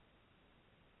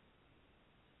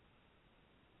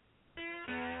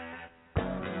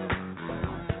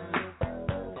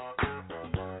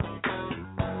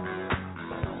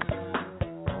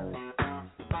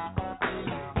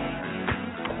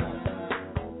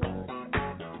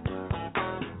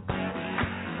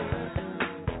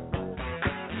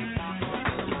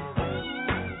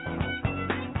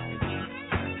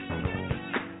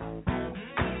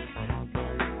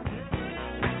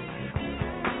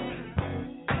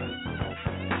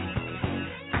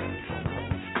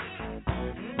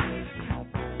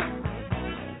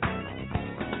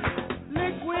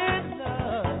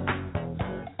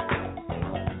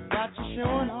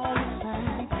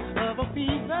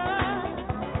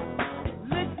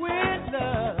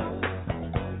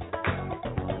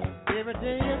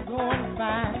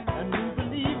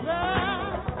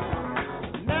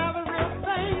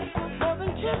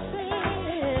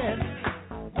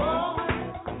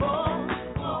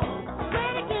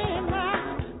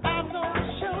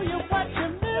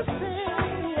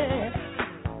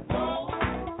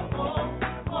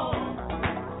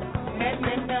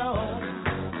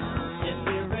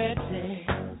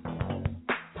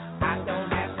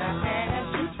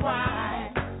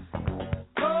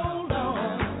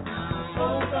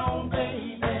 Hold on,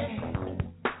 baby.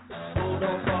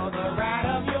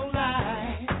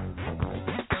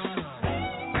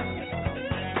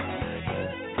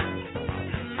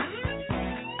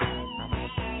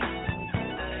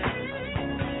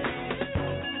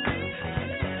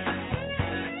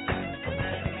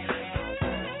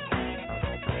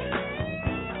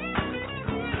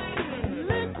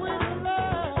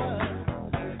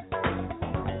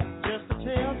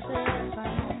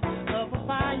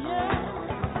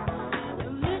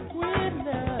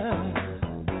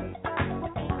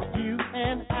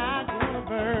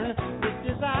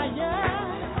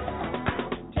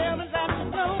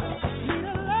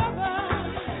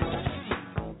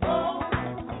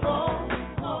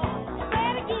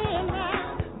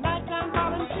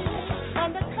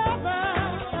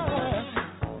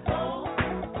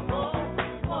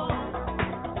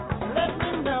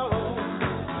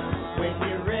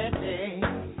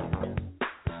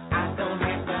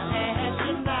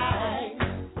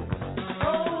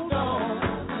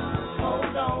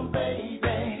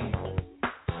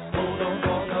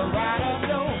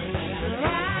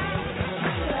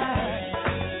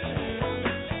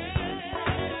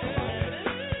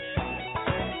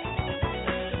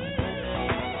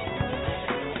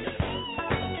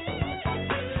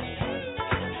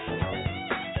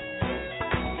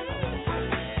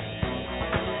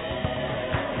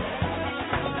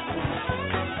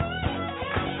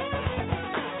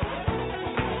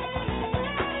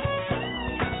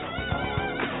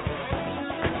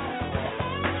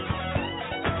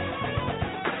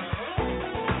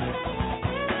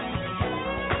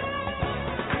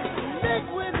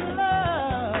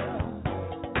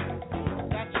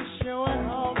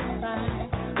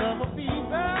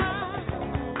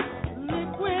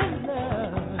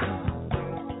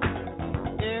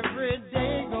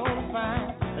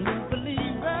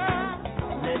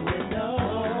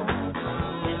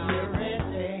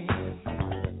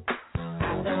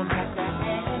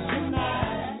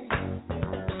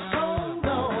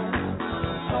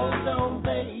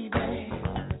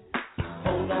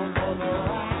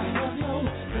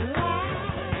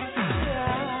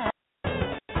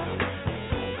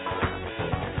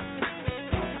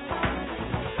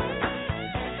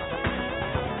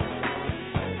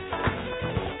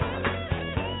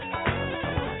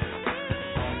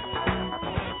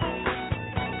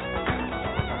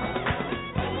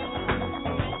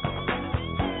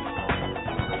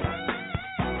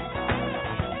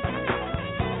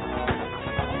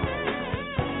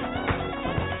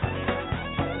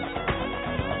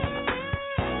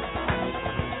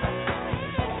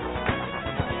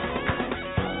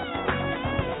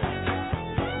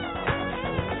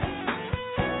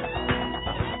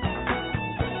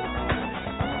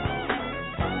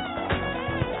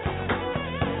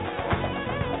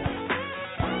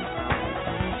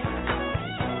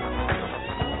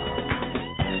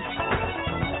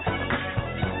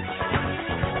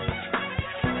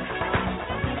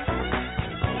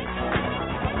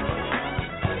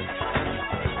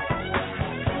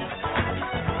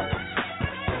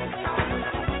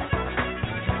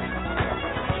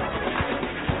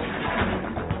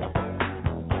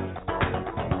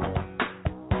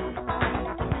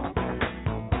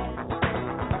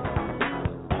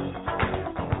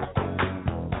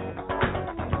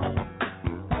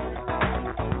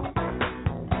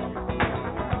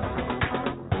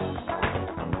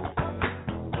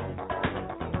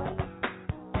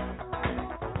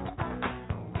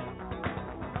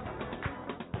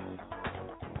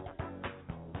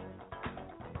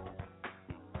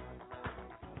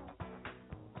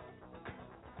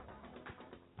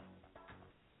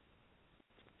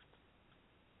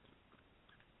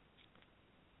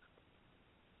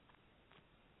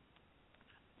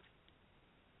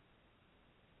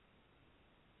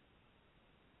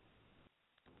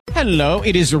 Hello,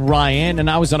 it is Ryan, and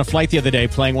I was on a flight the other day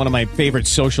playing one of my favorite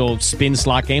social spin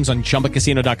slot games on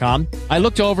ChumbaCasino.com. I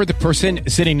looked over at the person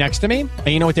sitting next to me, and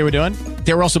you know what they were doing?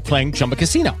 They were also playing Chumba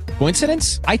Casino.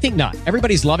 Coincidence? I think not.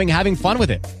 Everybody's loving having fun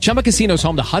with it. Chumba Casino is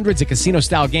home to hundreds of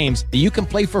casino-style games that you can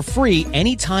play for free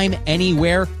anytime,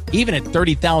 anywhere, even at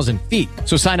 30,000 feet.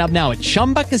 So sign up now at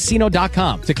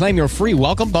ChumbaCasino.com to claim your free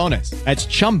welcome bonus. That's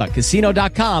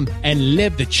ChumbaCasino.com and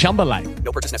live the Chumba life.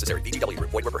 No purchase necessary. VGW.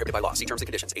 Void where prohibited by law. See terms and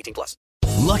conditions. 18+.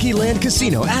 Lucky Land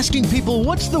Casino, asking people,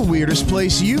 what's the weirdest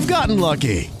place you've gotten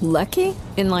lucky? Lucky?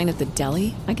 In line at the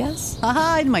deli, I guess?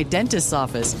 Aha, in my dentist's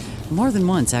office. More than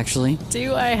once, actually.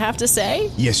 Do I have to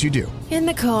say? Yes, you do. In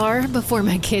the car before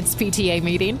my kids' PTA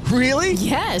meeting. Really?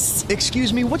 Yes.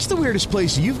 Excuse me, what's the weirdest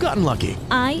place you've gotten lucky?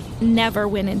 I never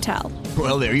win and tell.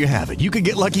 Well, there you have it. You can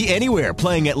get lucky anywhere,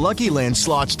 playing at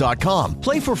LuckyLandSlots.com.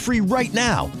 Play for free right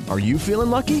now. Are you feeling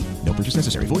lucky? No purchase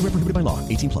necessary. Void where prohibited by law.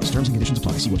 18+. Terms and conditions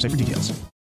apply. See website for details.